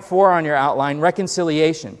to point 4 on your outline,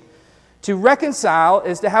 reconciliation. To reconcile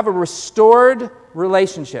is to have a restored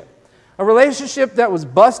relationship. A relationship that was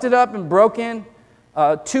busted up and broken,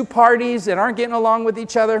 two parties that aren't getting along with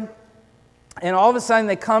each other, and all of a sudden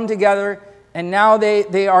they come together, and now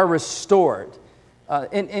they are restored.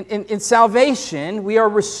 In salvation, we are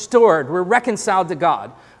restored. We're reconciled to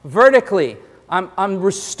God. Vertically, I'm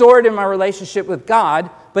restored in my relationship with God,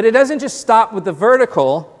 but it doesn't just stop with the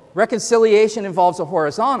vertical. Reconciliation involves a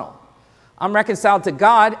horizontal. I'm reconciled to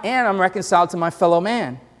God, and I'm reconciled to my fellow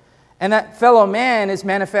man. And that fellow man is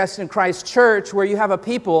manifest in Christ Church, where you have a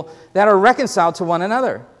people that are reconciled to one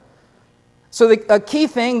another. So a key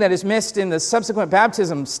thing that is missed in the subsequent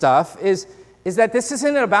baptism stuff is that this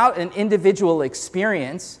isn't about an individual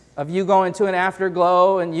experience of you going to an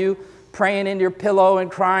afterglow and you praying into your pillow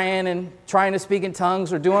and crying and trying to speak in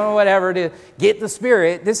tongues or doing whatever to get the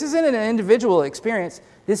Spirit. This isn't an individual experience.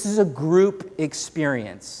 This is a group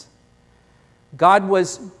experience. God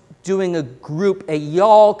was doing a group, a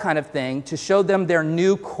y'all kind of thing, to show them their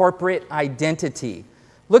new corporate identity.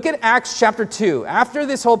 Look at Acts chapter 2. After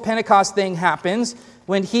this whole Pentecost thing happens,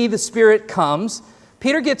 when the Spirit comes,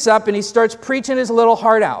 Peter gets up and he starts preaching his little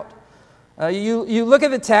heart out. You look at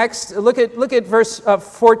the text, look at verse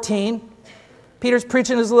 14. Peter's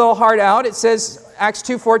preaching his little heart out. It says, Acts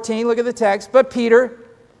 2:14, look at the text. But Peter,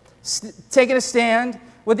 taking a stand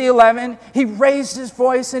with the 11, he raised his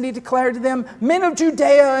voice and he declared to them, "Men of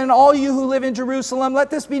Judea and all you who live in Jerusalem, let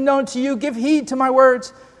this be known to you. Give heed to my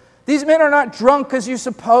words. These men are not drunk as you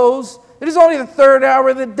suppose. It is only the 3rd hour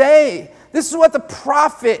of the day. This is what the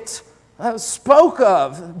prophet spoke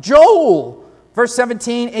of. Joel, verse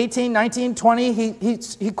 17, 18, 19, 20,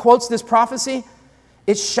 he quotes this prophecy.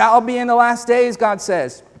 It shall be in the last days, God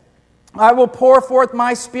says, I will pour forth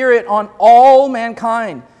my Spirit on all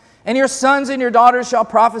mankind, and your sons and your daughters shall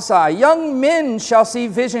prophesy. Young men shall see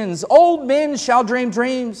visions. Old men shall dream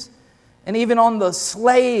dreams. And even on the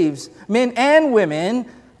slaves, men and women,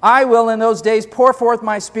 I will in those days pour forth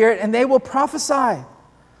my Spirit, and they will prophesy.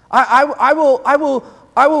 I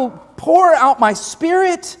will pour out my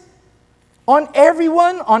Spirit on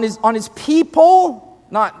everyone, on his people,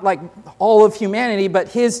 not like all of humanity, but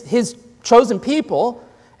his chosen people,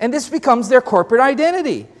 and this becomes their corporate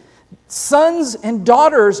identity. Sons and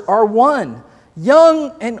daughters are one.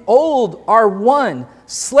 Young and old are one.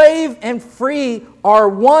 Slave and free are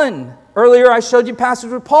one. Earlier I showed you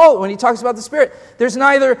passage with Paul when he talks about the Spirit. There's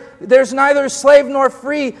neither slave nor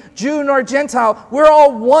free, Jew nor Gentile. We're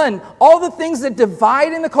all one. All the things that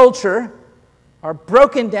divide in the culture are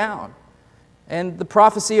broken down. And the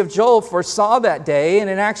prophecy of Joel foresaw that day. And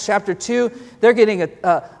in Acts chapter 2, they're getting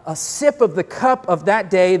a sip of the cup of that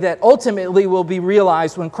day that ultimately will be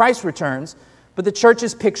realized when Christ returns. But the church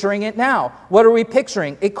is picturing it now. What are we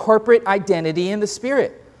picturing? A corporate identity in the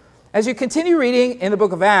Spirit. As you continue reading in the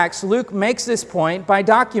book of Acts, Luke makes this point by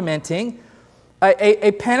documenting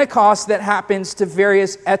a Pentecost that happens to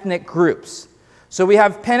various ethnic groups. So we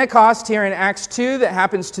have Pentecost here in Acts 2 that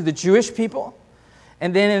happens to the Jewish people.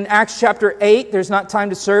 And then in Acts chapter 8, there's not time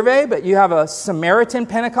to survey, but you have a Samaritan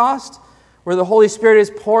Pentecost where the Holy Spirit is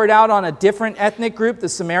poured out on a different ethnic group, the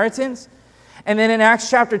Samaritans. And then in Acts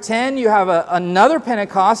chapter 10, you have another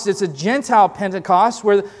Pentecost. It's a Gentile Pentecost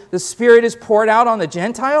where the Spirit is poured out on the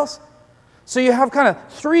Gentiles. So you have kind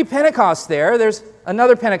of three Pentecosts there. There's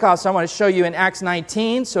another Pentecost I want to show you in Acts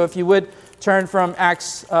 19. So if you would turn from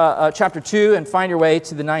Acts chapter 2 and find your way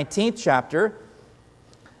to the 19th chapter.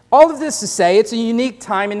 All of this to say it's a unique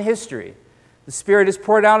time in history. The Spirit is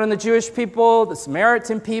poured out on the Jewish people, the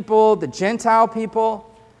Samaritan people, the Gentile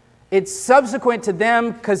people. It's subsequent to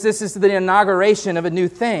them because this is the inauguration of a new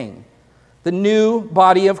thing, the new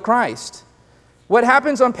body of Christ. What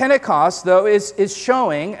happens on Pentecost, though, is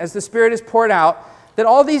showing, as the Spirit is poured out, that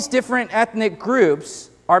all these different ethnic groups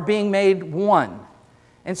are being made one.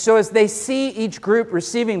 And so as they see each group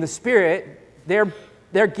receiving the Spirit,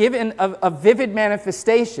 they're given a vivid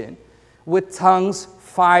manifestation with tongues,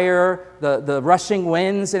 fire, the rushing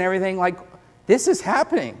winds and everything. Like, this is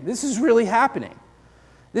happening. This is really happening.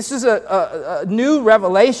 This is a new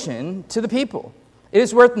revelation to the people. It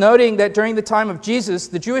is worth noting that during the time of Jesus,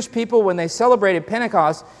 the Jewish people, when they celebrated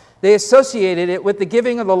Pentecost, they associated it with the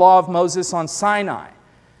giving of the law of Moses on Sinai,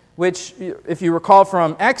 which, if you recall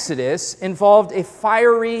from Exodus, involved a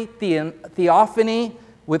fiery theophany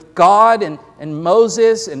with God and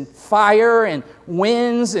Moses and fire and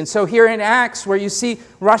winds. And so here in Acts, where you see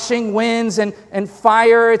rushing winds and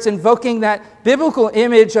fire, it's invoking that biblical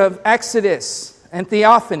image of Exodus and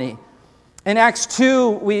theophany. In Acts 2,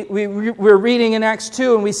 we're reading in Acts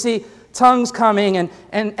 2, and we see tongues coming,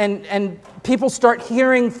 and people start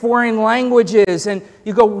hearing foreign languages, and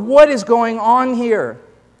you go, what is going on here?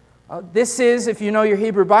 This is, if you know your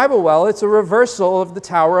Hebrew Bible well, it's a reversal of the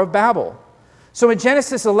Tower of Babel. So in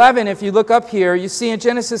Genesis 11, if you look up here, you see in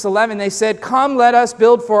Genesis 11, they said, "Come, let us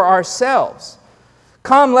build for ourselves.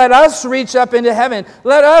 Come, let us reach up into heaven.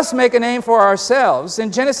 Let us make a name for ourselves." In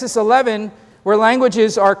Genesis 11, where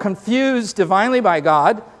languages are confused divinely by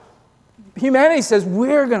God, humanity says,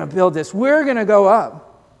 we're going to build this. We're going to go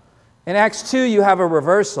up. In Acts 2, you have a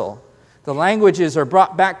reversal. The languages are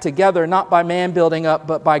brought back together, not by man building up,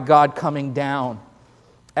 but by God coming down.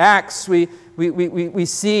 Acts, we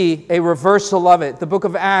see a reversal of it. The book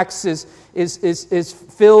of Acts is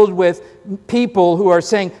filled with people who are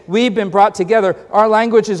saying, we've been brought together. Our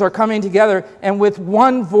languages are coming together. And with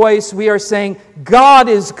one voice, we are saying, God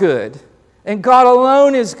is good. And God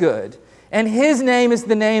alone is good. And His name is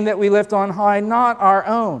the name that we lift on high, not our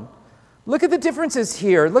own. Look at the differences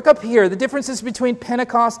here. Look up here. The differences between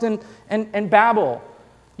Pentecost and Babel.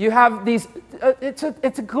 You have these, it's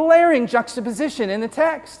a glaring juxtaposition in the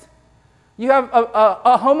text. You have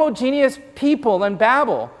a homogeneous people in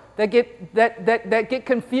Babel that get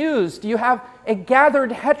confused. You have a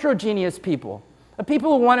gathered heterogeneous people. A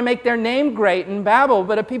people who want to make their name great in Babel,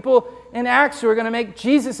 but a people in Acts who are going to make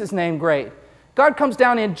Jesus' name great. God comes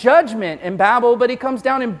down in judgment in Babel, but He comes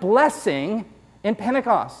down in blessing in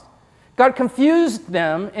Pentecost. God confused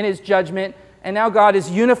them in His judgment, and now God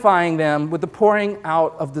is unifying them with the pouring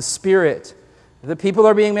out of the Spirit. The people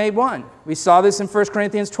are being made one. We saw this in 1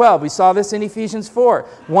 Corinthians 12. We saw this in Ephesians 4.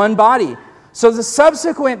 One body. So the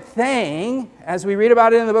subsequent thing, as we read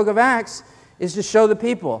about it in the book of Acts, is to show the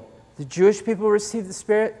people. The Jewish people received the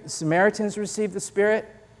Spirit. The Samaritans received the Spirit.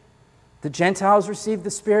 The Gentiles received the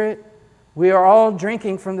Spirit. We are all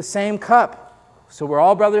drinking from the same cup. So we're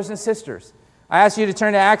all brothers and sisters. I ask you to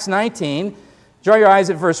turn to Acts 19. Draw your eyes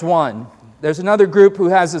at verse 1. There's another group who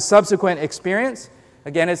has a subsequent experience.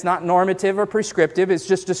 Again, it's not normative or prescriptive. It's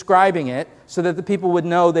just describing it so that the people would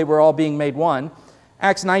know they were all being made one.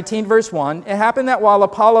 Acts 19, verse 1. It happened that while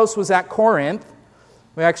Apollos was at Corinth,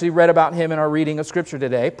 we actually read about him in our reading of Scripture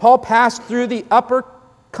today, Paul passed through the upper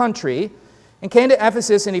country and came to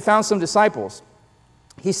Ephesus, and he found some disciples.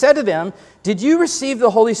 He said to them, "Did you receive the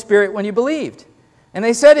Holy Spirit when you believed?" And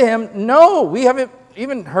they said to him, "No, we haven't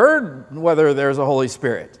even heard whether there's a Holy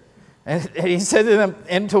Spirit." And he said to them,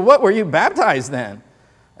 "And to what were you baptized then?"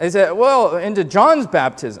 They said, "Well, into John's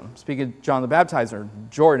baptism." Speaking of John the Baptizer,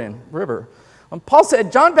 Jordan River. Paul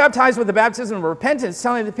said, "John baptized with the baptism of repentance,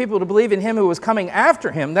 telling the people to believe in Him who was coming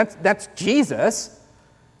after him." That's Jesus.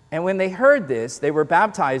 And when they heard this, they were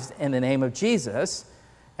baptized in the name of Jesus.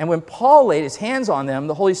 And when Paul laid his hands on them,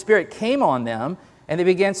 the Holy Spirit came on them, and they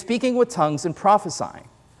began speaking with tongues and prophesying.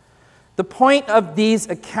 The point of these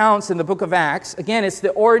accounts in the book of Acts, again, it's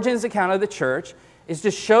the origins account of the church, is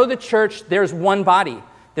to show the church there's one body.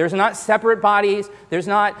 There's not separate bodies. There's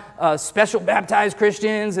not special baptized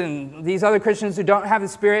Christians and these other Christians who don't have the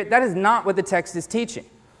Spirit. That is not what the text is teaching.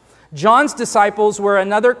 John's disciples were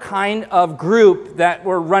another kind of group that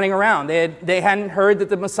were running around. They hadn't heard that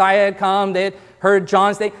the Messiah had come. They had heard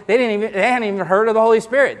John's. They hadn't even heard of the Holy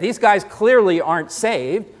Spirit. These guys clearly aren't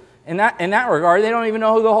saved. In that regard, they don't even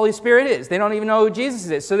know who the Holy Spirit is. They don't even know who Jesus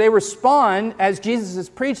is. So they respond as Jesus is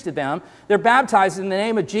preached to them. They're baptized in the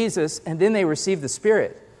name of Jesus, and then they receive the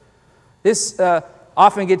Spirit. This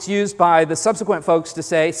often gets used by the subsequent folks to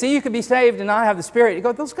say, see, you could be saved and not have the Spirit. You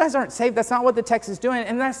go, those guys aren't saved. That's not what the text is doing,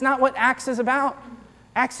 and that's not what Acts is about.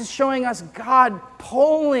 Acts is showing us God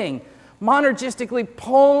monergistically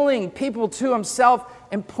pulling people to himself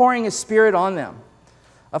and pouring his Spirit on them.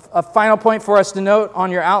 A final point for us to note on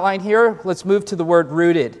your outline here, let's move to the word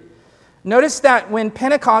rooted. Notice that when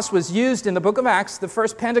Pentecost was used in the book of Acts, the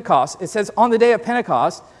first Pentecost, it says on the day of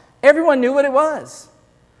Pentecost, everyone knew what it was.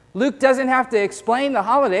 Luke doesn't have to explain the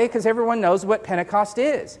holiday because everyone knows what Pentecost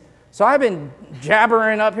is. So I've been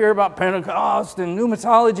jabbering up here about Pentecost and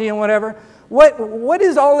pneumatology and whatever. What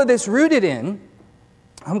is all of this rooted in?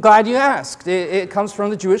 I'm glad you asked. It comes from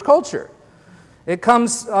the Jewish culture. It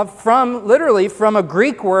comes literally from a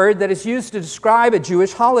Greek word that is used to describe a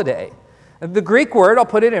Jewish holiday. The Greek word, I'll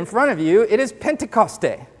put it in front of you, it is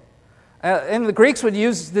Pentecoste. And the Greeks would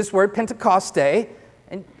use this word Pentecoste,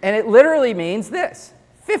 and it literally means this,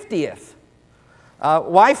 50th.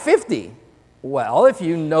 Why 50? Well, if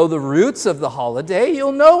you know the roots of the holiday,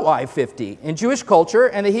 you'll know why 50. In Jewish culture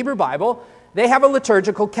and the Hebrew Bible, they have a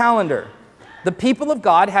liturgical calendar. The people of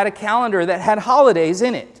God had a calendar that had holidays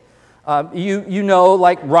in it. You know,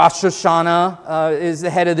 like Rosh Hashanah is the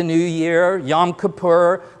head of the new year. Yom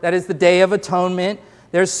Kippur, that is the Day of Atonement.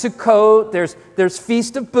 There's Sukkot. There's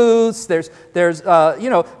Feast of Booths. There's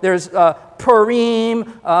Purim,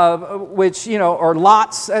 which or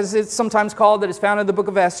Lots, as it's sometimes called, that is found in the book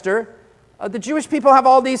of Esther. The Jewish people have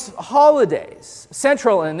all these holidays.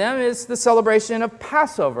 Central in them is the celebration of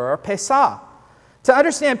Passover or Pesach. To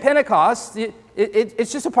understand Pentecost,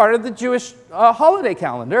 it's just a part of the Jewish holiday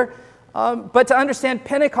calendar. But to understand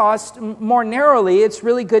Pentecost more narrowly, it's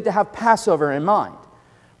really good to have Passover in mind.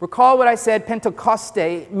 Recall what I said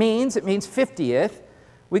Pentecoste means. It means 50th.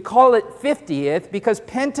 We call it 50th because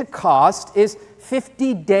Pentecost is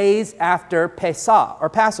 50 days after Pesach, or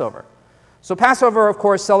Passover. So Passover, of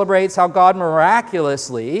course, celebrates how God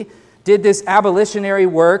miraculously did this abolitionary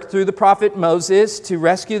work through the prophet Moses to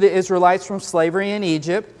rescue the Israelites from slavery in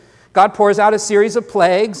Egypt. God pours out a series of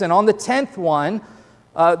plagues, and on the 10th one,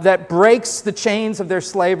 that breaks the chains of their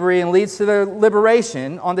slavery and leads to their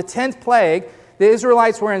liberation, on the 10th plague, the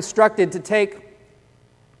Israelites were instructed to take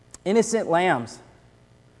innocent lambs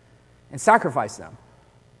and sacrifice them.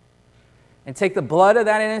 And take the blood of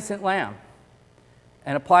that innocent lamb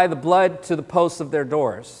and apply the blood to the posts of their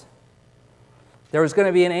doors. There was going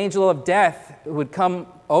to be an angel of death who would come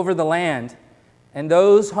over the land, and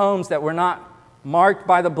those homes that were not marked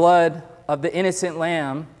by the blood of the innocent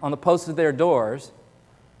lamb on the posts of their doors,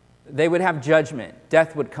 they would have judgment.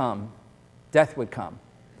 Death would come. Death would come.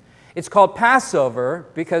 It's called Passover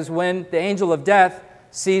because when the angel of death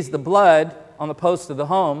sees the blood on the post of the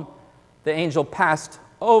home, the angel passed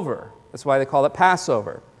over. That's why they call it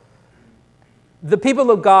Passover. The people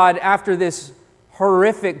of God, after this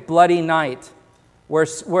horrific bloody night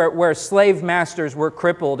where slave masters were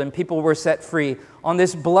crippled and people were set free, on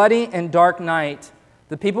this bloody and dark night,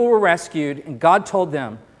 the people were rescued, and God told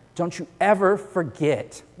them, don't you ever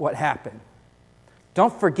forget what happened.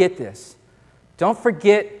 Don't forget this. Don't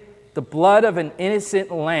forget the blood of an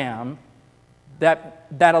innocent lamb that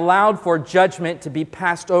allowed for judgment to be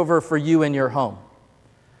passed over for you in your home.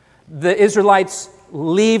 The Israelites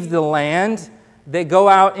leave the land. They go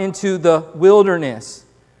out into the wilderness.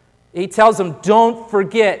 He tells them, don't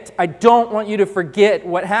forget. I don't want you to forget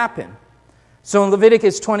what happened. So in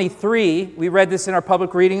Leviticus 23, we read this in our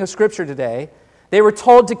public reading of Scripture today, they were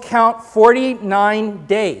told to count 49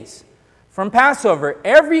 days from Passover.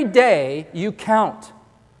 Every day you count.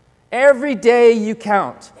 Every day you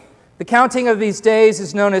count. The counting of these days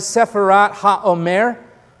is known as Sefirat HaOmer,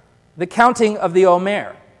 the counting of the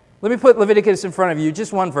Omer. Let me put Leviticus in front of you,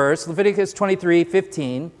 just one verse, Leviticus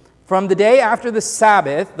 23:15. From the day after the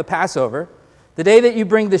Sabbath, the Passover, the day that you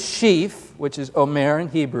bring the sheaf, which is Omer in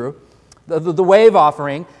Hebrew, the wave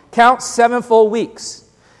offering, count 7 full weeks.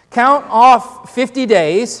 Count off 50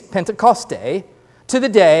 days, Pentecost Day, to the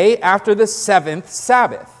day after the 7th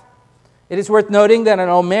Sabbath. It is worth noting that an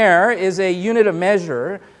omer is a unit of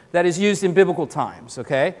measure that is used in biblical times,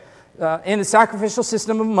 okay? In the sacrificial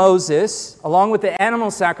system of Moses, along with the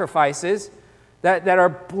animal sacrifices that are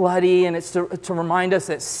bloody, and it's to remind us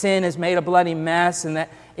that sin has made a bloody mess and that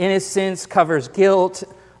innocence covers guilt,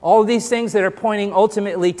 all of these things that are pointing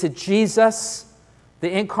ultimately to Jesus, the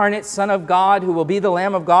incarnate Son of God, who will be the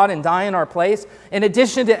Lamb of God and die in our place. In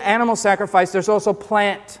addition to animal sacrifice, there's also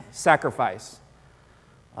plant sacrifice.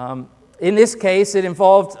 In this case, it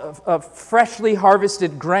involved a freshly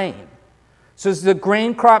harvested grain. So as the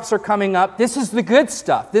grain crops are coming up, this is the good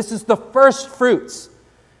stuff. This is the first fruits.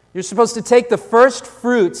 You're supposed to take the first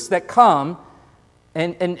fruits that come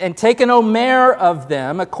and take an omer of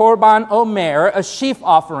them, a korban omer, a sheaf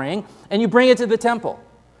offering, and you bring it to the temple.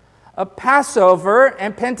 Passover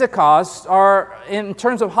and Pentecost are, in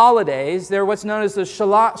terms of holidays, they're what's known as the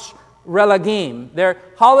Shalosh Relagim. They're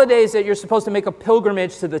holidays that you're supposed to make a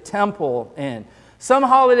pilgrimage to the temple in. Some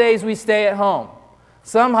holidays we stay at home.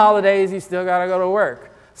 Some holidays you still got to go to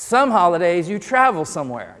work. Some holidays you travel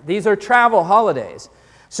somewhere. These are travel holidays.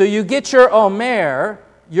 So you get your omer,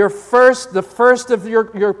 the first of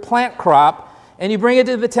your plant crop, and you bring it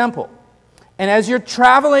to the temple. And as you're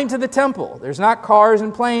traveling to the temple, there's not cars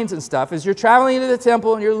and planes and stuff. As you're traveling to the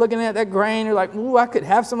temple and you're looking at that grain, you're like, ooh, I could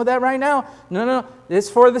have some of that right now. No, it's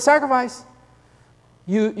for the sacrifice.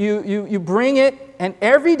 You bring it, and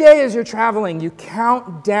every day as you're traveling, you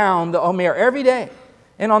count down the omer every day.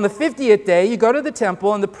 And on the 50th day, you go to the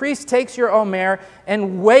temple, and the priest takes your omer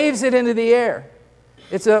and waves it into the air.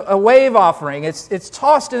 It's a wave offering. It's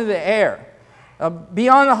tossed into the air.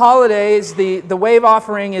 Beyond the holidays, the wave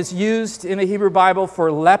offering is used in the Hebrew Bible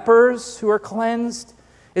for lepers who are cleansed.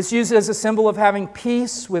 It's used as a symbol of having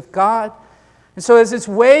peace with God. And so as it's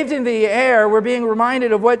waved in the air, we're being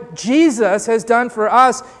reminded of what Jesus has done for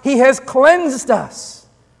us. He has cleansed us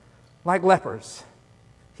like lepers.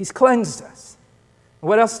 He's cleansed us.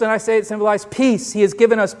 What else did I say? It symbolized peace. He has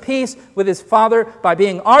given us peace with His Father by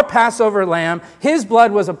being our Passover lamb. His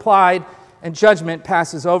blood was applied, and judgment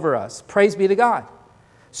passes over us. Praise be to God.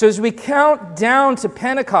 So as we count down to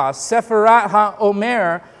Pentecost, Sefirat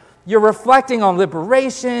HaOmer, you're reflecting on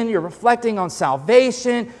liberation, you're reflecting on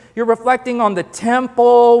salvation, you're reflecting on the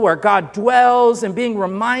temple where God dwells and being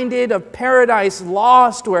reminded of paradise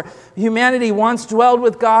lost where humanity once dwelled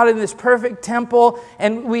with God in this perfect temple,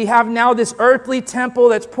 and we have now this earthly temple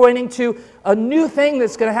that's pointing to a new thing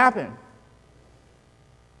that's going to happen.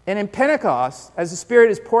 And in Pentecost, as the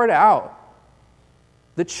Spirit is poured out,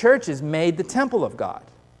 the church is made the temple of God.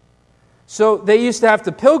 So they used to have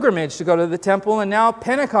to pilgrimage to go to the temple, and now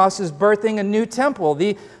Pentecost is birthing a new temple.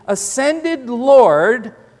 The ascended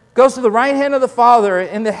Lord goes to the right hand of the Father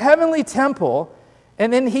in the heavenly temple,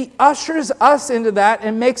 and then He ushers us into that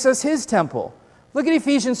and makes us His temple. Look at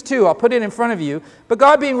Ephesians 2. I'll put it in front of you. But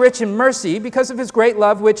God, being rich in mercy, because of His great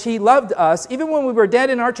love which He loved us, even when we were dead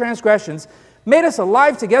in our transgressions, made us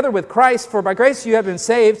alive together with Christ, for by grace you have been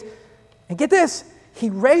saved. And get this, He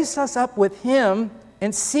raised us up with Him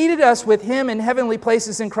and seated us with Him in heavenly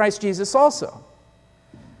places in Christ Jesus also.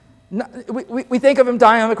 We think of Him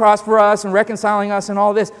dying on the cross for us and reconciling us and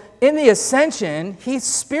all this. In the ascension, He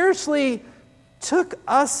spiritually took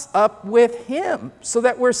us up with Him so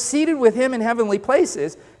that we're seated with Him in heavenly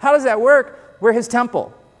places. How does that work? We're His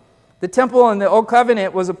temple. The temple in the Old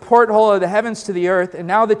Covenant was a porthole of the heavens to the earth, and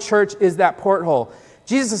now the church is that porthole.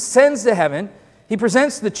 Jesus ascends to heaven. He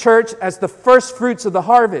presents the church as the first fruits of the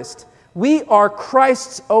harvest. We are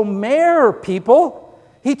Christ's omer, people.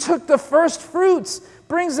 He took the first fruits,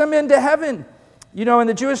 brings them into heaven. You know, in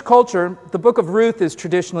the Jewish culture, the book of Ruth is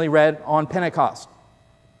traditionally read on Pentecost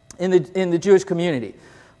in the Jewish community.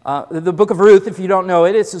 The book of Ruth, if you don't know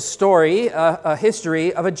it, it's a story, a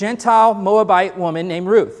history of a Gentile Moabite woman named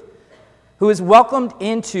Ruth, who is welcomed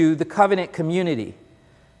into the covenant community.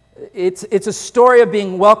 It's a story of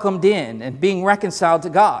being welcomed in and being reconciled to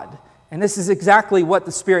God. And this is exactly what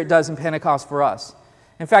the Spirit does in Pentecost for us.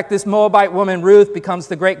 In fact, this Moabite woman, Ruth, becomes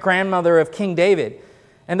the great-grandmother of King David,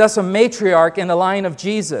 and thus a matriarch in the line of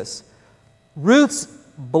Jesus. Ruth's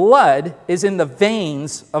blood is in the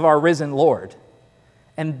veins of our risen Lord.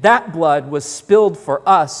 And that blood was spilled for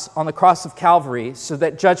us on the cross of Calvary so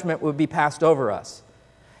that judgment would be passed over us.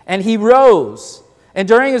 And He rose. And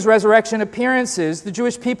during His resurrection appearances, the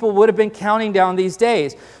Jewish people would have been counting down these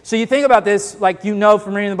days. So you think about this, like you know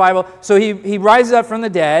from reading the Bible. So he rises up from the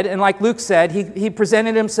dead, and like Luke said, he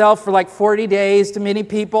presented Himself for like 40 days to many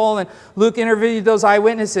people, and Luke interviewed those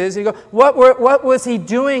eyewitnesses. You go, what was He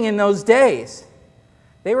doing in those days?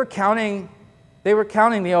 They were counting They were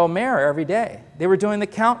counting the Omer every day. They were doing the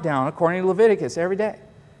countdown according to Leviticus every day.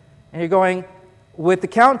 And you're going, with the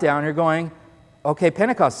countdown, you're going, okay,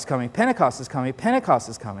 Pentecost is coming, Pentecost is coming, Pentecost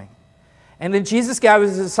is coming. And then Jesus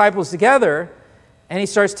gathers his disciples together, and he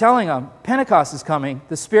starts telling them, Pentecost is coming,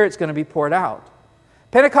 the Spirit's going to be poured out.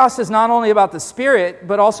 Pentecost is not only about the Spirit,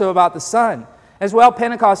 but also about the Son. As well,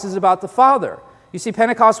 Pentecost is about the Father. You see,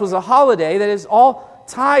 Pentecost was a holiday that is all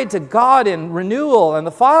tied to God and renewal and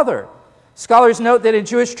the Father. Scholars note that in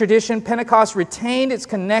Jewish tradition, Pentecost retained its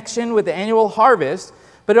connection with the annual harvest,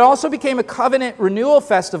 but it also became a covenant renewal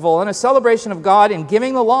festival and a celebration of God in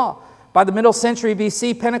giving the law. By the middle century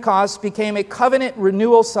BC, Pentecost became a covenant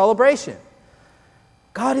renewal celebration.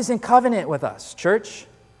 God is in covenant with us, church.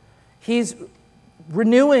 He's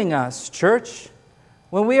renewing us, church.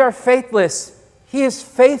 When we are faithless, He is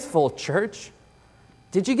faithful, church.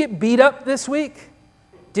 Did you get beat up this week?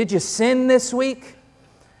 Did you sin this week?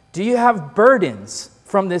 Do you have burdens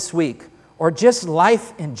from this week or just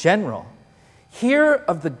life in general? Hear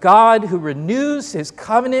of the God who renews His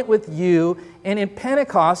covenant with you, and in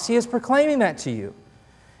Pentecost, He is proclaiming that to you.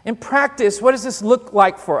 In practice, what does this look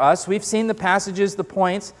like for us? We've seen the passages, the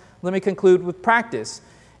points. Let me conclude with practice.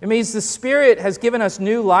 It means the Spirit has given us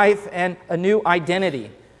new life and a new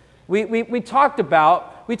identity. We talked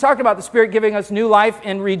about the Spirit giving us new life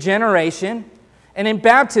in regeneration. And in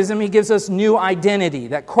baptism, He gives us new identity,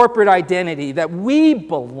 that corporate identity, that we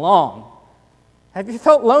belong. Have you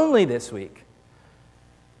felt lonely this week?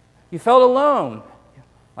 You felt alone.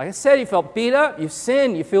 Like I said, you felt beat up, you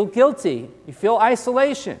sinned, you feel guilty, you feel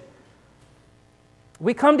isolation.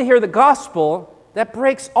 We come to hear the gospel that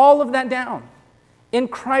breaks all of that down. In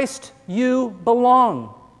Christ, you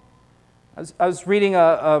belong. I was reading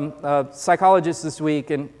a psychologist this week,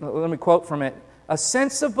 and let me quote from it. A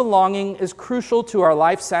sense of belonging is crucial to our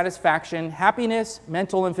life satisfaction, happiness,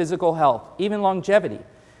 mental and physical health, even longevity.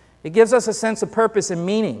 It gives us a sense of purpose and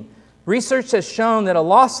meaning. Research has shown that a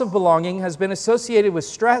loss of belonging has been associated with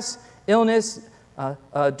stress, illness,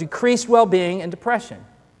 decreased well-being, and depression.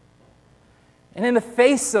 And in the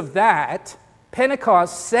face of that,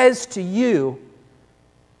 Pentecost says to you,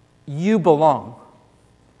 you belong.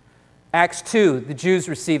 Acts 2, the Jews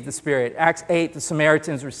received the Spirit. Acts 8, the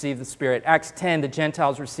Samaritans received the Spirit. Acts 10, the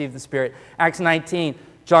Gentiles received the Spirit. Acts 19,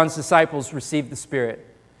 John's disciples received the Spirit.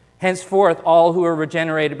 Henceforth, all who are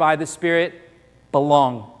regenerated by the Spirit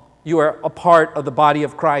belong. You are a part of the body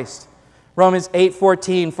of Christ. Romans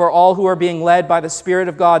 8:14, for all who are being led by the Spirit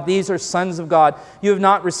of God, these are sons of God. You have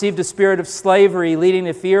not received a spirit of slavery leading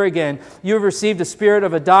to fear again. You have received a spirit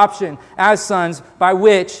of adoption as sons, by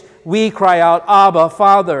which we cry out, Abba,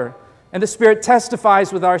 Father. And the Spirit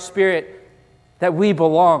testifies with our spirit that we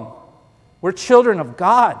belong. We're children of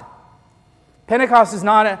God. Pentecost is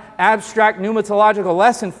not an abstract pneumatological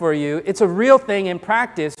lesson for you. It's a real thing in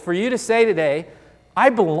practice for you to say today, I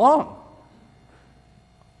belong.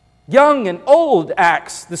 Young and old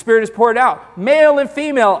acts, the Spirit is poured out. Male and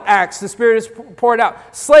female acts, the Spirit is poured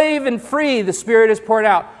out. Slave and free, the Spirit is poured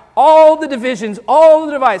out. All the divisions, all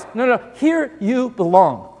the divides. No, here you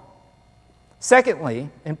belong. Secondly,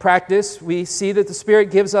 in practice, we see that the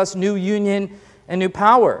Spirit gives us new union and new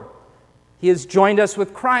power. He has joined us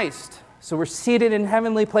with Christ. So we're seated in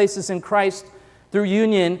heavenly places in Christ through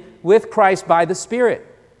union with Christ by the Spirit.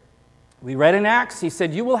 We read in Acts, He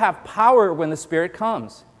said, you will have power when the Spirit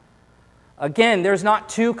comes. Again, there's not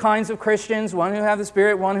two kinds of Christians, one who have the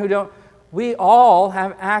Spirit, one who don't. We all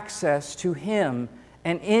have access to Him,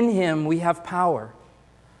 and in Him we have power.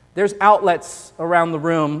 There's outlets around the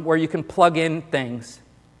room where you can plug in things,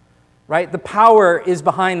 right? The power is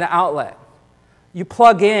behind the outlet. You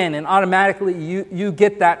plug in and automatically you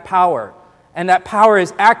get that power. And that power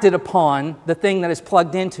is acted upon the thing that is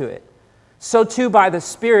plugged into it. So too by the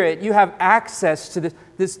Spirit, you have access to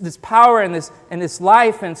this power and this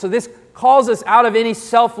life. And so this calls us out of any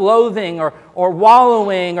self-loathing or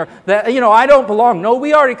wallowing or that, I don't belong. No,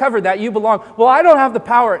 we already covered that. You belong. Well, I don't have the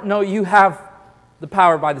power. No, you have the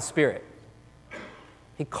power by the Spirit.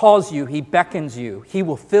 He calls you, He beckons you, He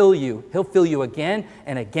will fill you. He'll fill you again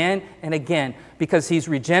and again and again because He's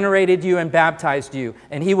regenerated you and baptized you,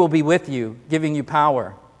 and He will be with you, giving you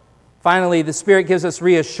power. Finally, the Spirit gives us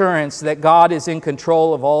reassurance that God is in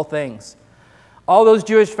control of all things. All those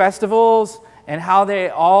Jewish festivals and how they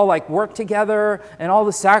all work together and all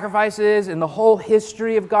the sacrifices and the whole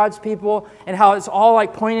history of God's people and how it's all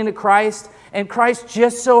pointing to Christ. And Christ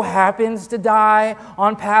just so happens to die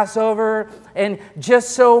on Passover and just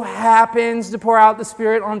so happens to pour out the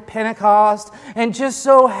Spirit on Pentecost and just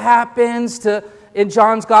so happens to, in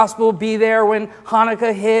John's Gospel, be there when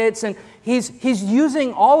Hanukkah hits. And he's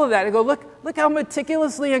using all of that to go, look, how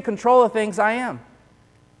meticulously in control of things I am.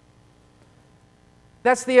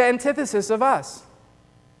 That's the antithesis of us.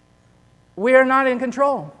 We are not in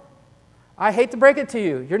control. I hate to break it to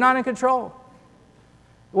you. You're not in control.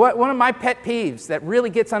 One of my pet peeves that really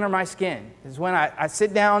gets under my skin is when I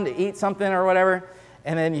sit down to eat something or whatever,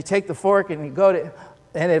 and then you take the fork and you go to,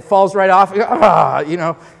 and it falls right off.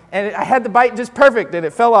 And I had the bite just perfect, and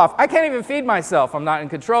it fell off. I can't even feed myself. I'm not in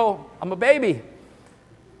control. I'm a baby.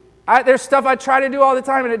 There's stuff I try to do all the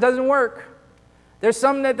time, and it doesn't work. There's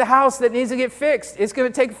something at the house that needs to get fixed. It's going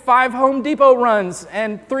to take 5 Home Depot runs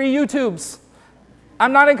and 3 YouTubes.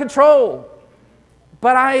 I'm not in control.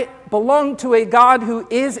 But I belong to a God who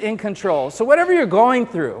is in control. So whatever you're going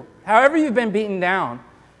through, however you've been beaten down,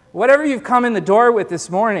 whatever you've come in the door with this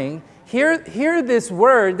morning, hear this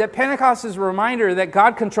word that Pentecost is a reminder that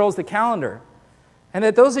God controls the calendar. And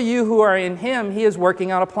that those of you who are in Him, He is working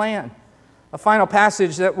out a plan. A final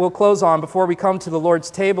passage that we'll close on before we come to the Lord's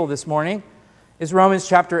table this morning is Romans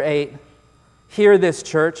chapter 8. Hear this,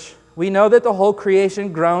 church. We know that the whole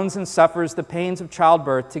creation groans and suffers the pains of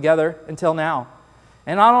childbirth together until now.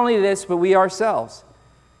 And not only this, but we ourselves,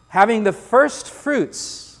 having the first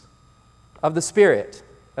fruits of the Spirit,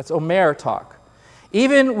 that's Omer talk,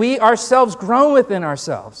 even we ourselves groan within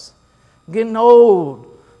ourselves, getting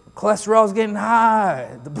old, cholesterol's getting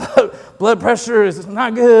high, the blood pressure is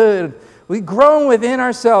not good. We groan within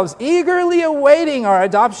ourselves, eagerly awaiting our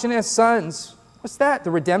adoption as sons. What's that?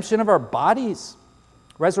 The redemption of our bodies,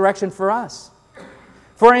 resurrection for us.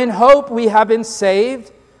 For in hope we have been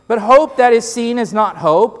saved. But hope that is seen is not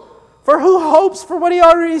hope. For who hopes for what he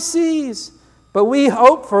already sees? But we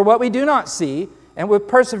hope for what we do not see, and with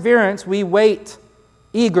perseverance we wait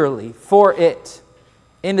eagerly for it.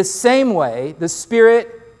 In the same way, the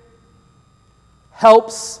Spirit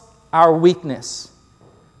helps our weakness.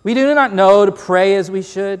 We do not know to pray as we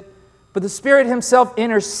should, but the Spirit Himself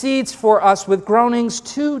intercedes for us with groanings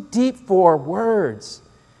too deep for words.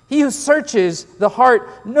 He who searches the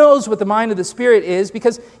heart knows what the mind of the Spirit is,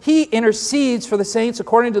 because He intercedes for the saints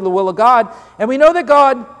according to the will of God. And we know that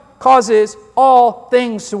God causes all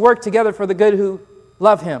things to work together for the good who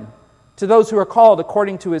love Him, to those who are called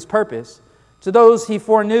according to His purpose. To those He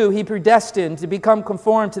foreknew, He predestined to become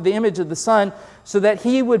conformed to the image of the Son, so that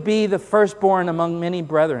He would be the firstborn among many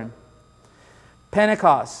brethren.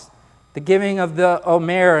 Pentecost, the giving of the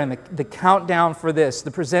Omer and the countdown for this,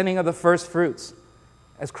 the presenting of the first fruits.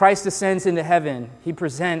 As Christ ascends into heaven, He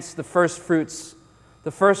presents the first fruits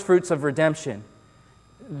of redemption.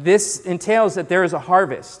 This entails that there is a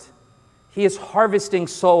harvest. He is harvesting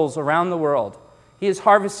souls around the world. He is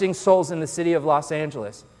harvesting souls in the city of Los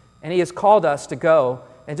Angeles. And He has called us to go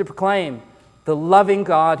and to proclaim the loving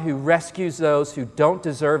God who rescues those who don't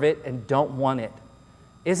deserve it and don't want it.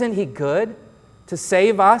 Isn't He good to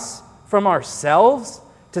save us from ourselves,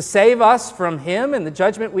 to save us from Him and the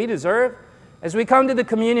judgment we deserve? As we come to the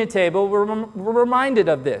communion table, we're reminded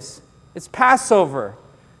of this. It's Passover.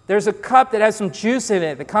 There's a cup that has some juice in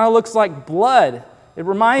it that kind of looks like blood. It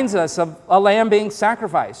reminds us of a lamb being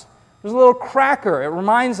sacrificed. There's a little cracker. It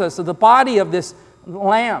reminds us of the body of this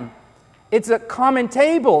lamb. It's a common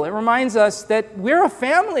table. It reminds us that we're a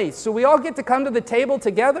family, so we all get to come to the table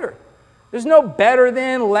together. There's no better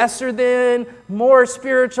than, lesser than, more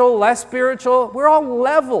spiritual, less spiritual. We're all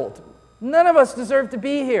leveled. None of us deserve to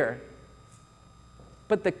be here.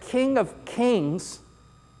 But the King of Kings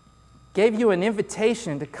gave you an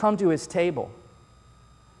invitation to come to His table.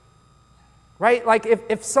 Right? Like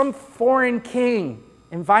if some foreign king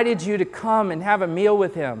invited you to come and have a meal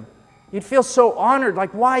with him, you'd feel so honored.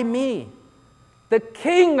 Like, why me? The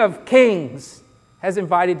King of Kings has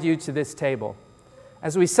invited you to this table.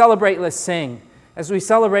 As we celebrate, let's sing. As we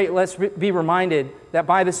celebrate, let's be reminded that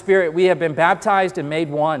by the Spirit we have been baptized and made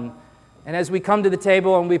one. And as we come to the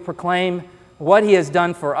table and we proclaim what He has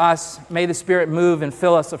done for us, may the Spirit move and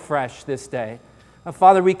fill us afresh this day. Now,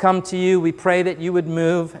 Father, we come to You. We pray that You would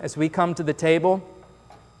move as we come to the table.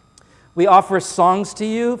 We offer songs to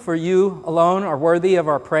You, for You alone are worthy of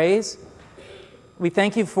our praise. We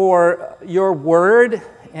thank You for Your word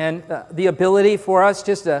and the ability for us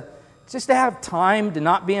just to have time, to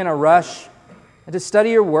not be in a rush, and to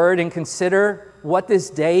study Your word and consider what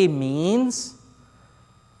this day means.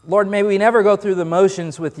 Lord, may we never go through the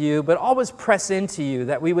motions with You, but always press into You,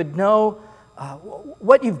 that we would know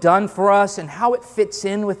what You've done for us and how it fits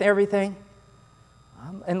in with everything.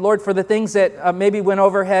 And Lord, for the things that maybe went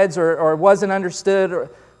over heads or wasn't understood,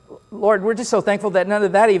 Lord, we're just so thankful that none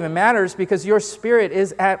of that even matters, because Your Spirit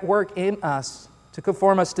is at work in us to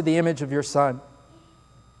conform us to the image of Your Son.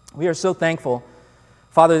 We are so thankful,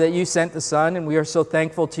 Father, that You sent the Son, and we are so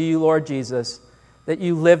thankful to You, Lord Jesus, that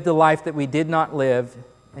you lived the life that we did not live,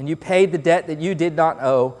 and you paid the debt that you did not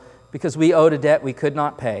owe because we owed a debt we could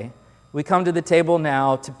not pay. We come to the table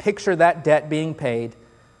now to picture that debt being paid,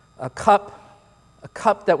 a cup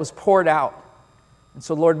that was poured out. And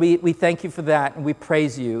so, Lord, we thank you for that, and we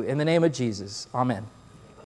praise you in the name of Jesus. Amen.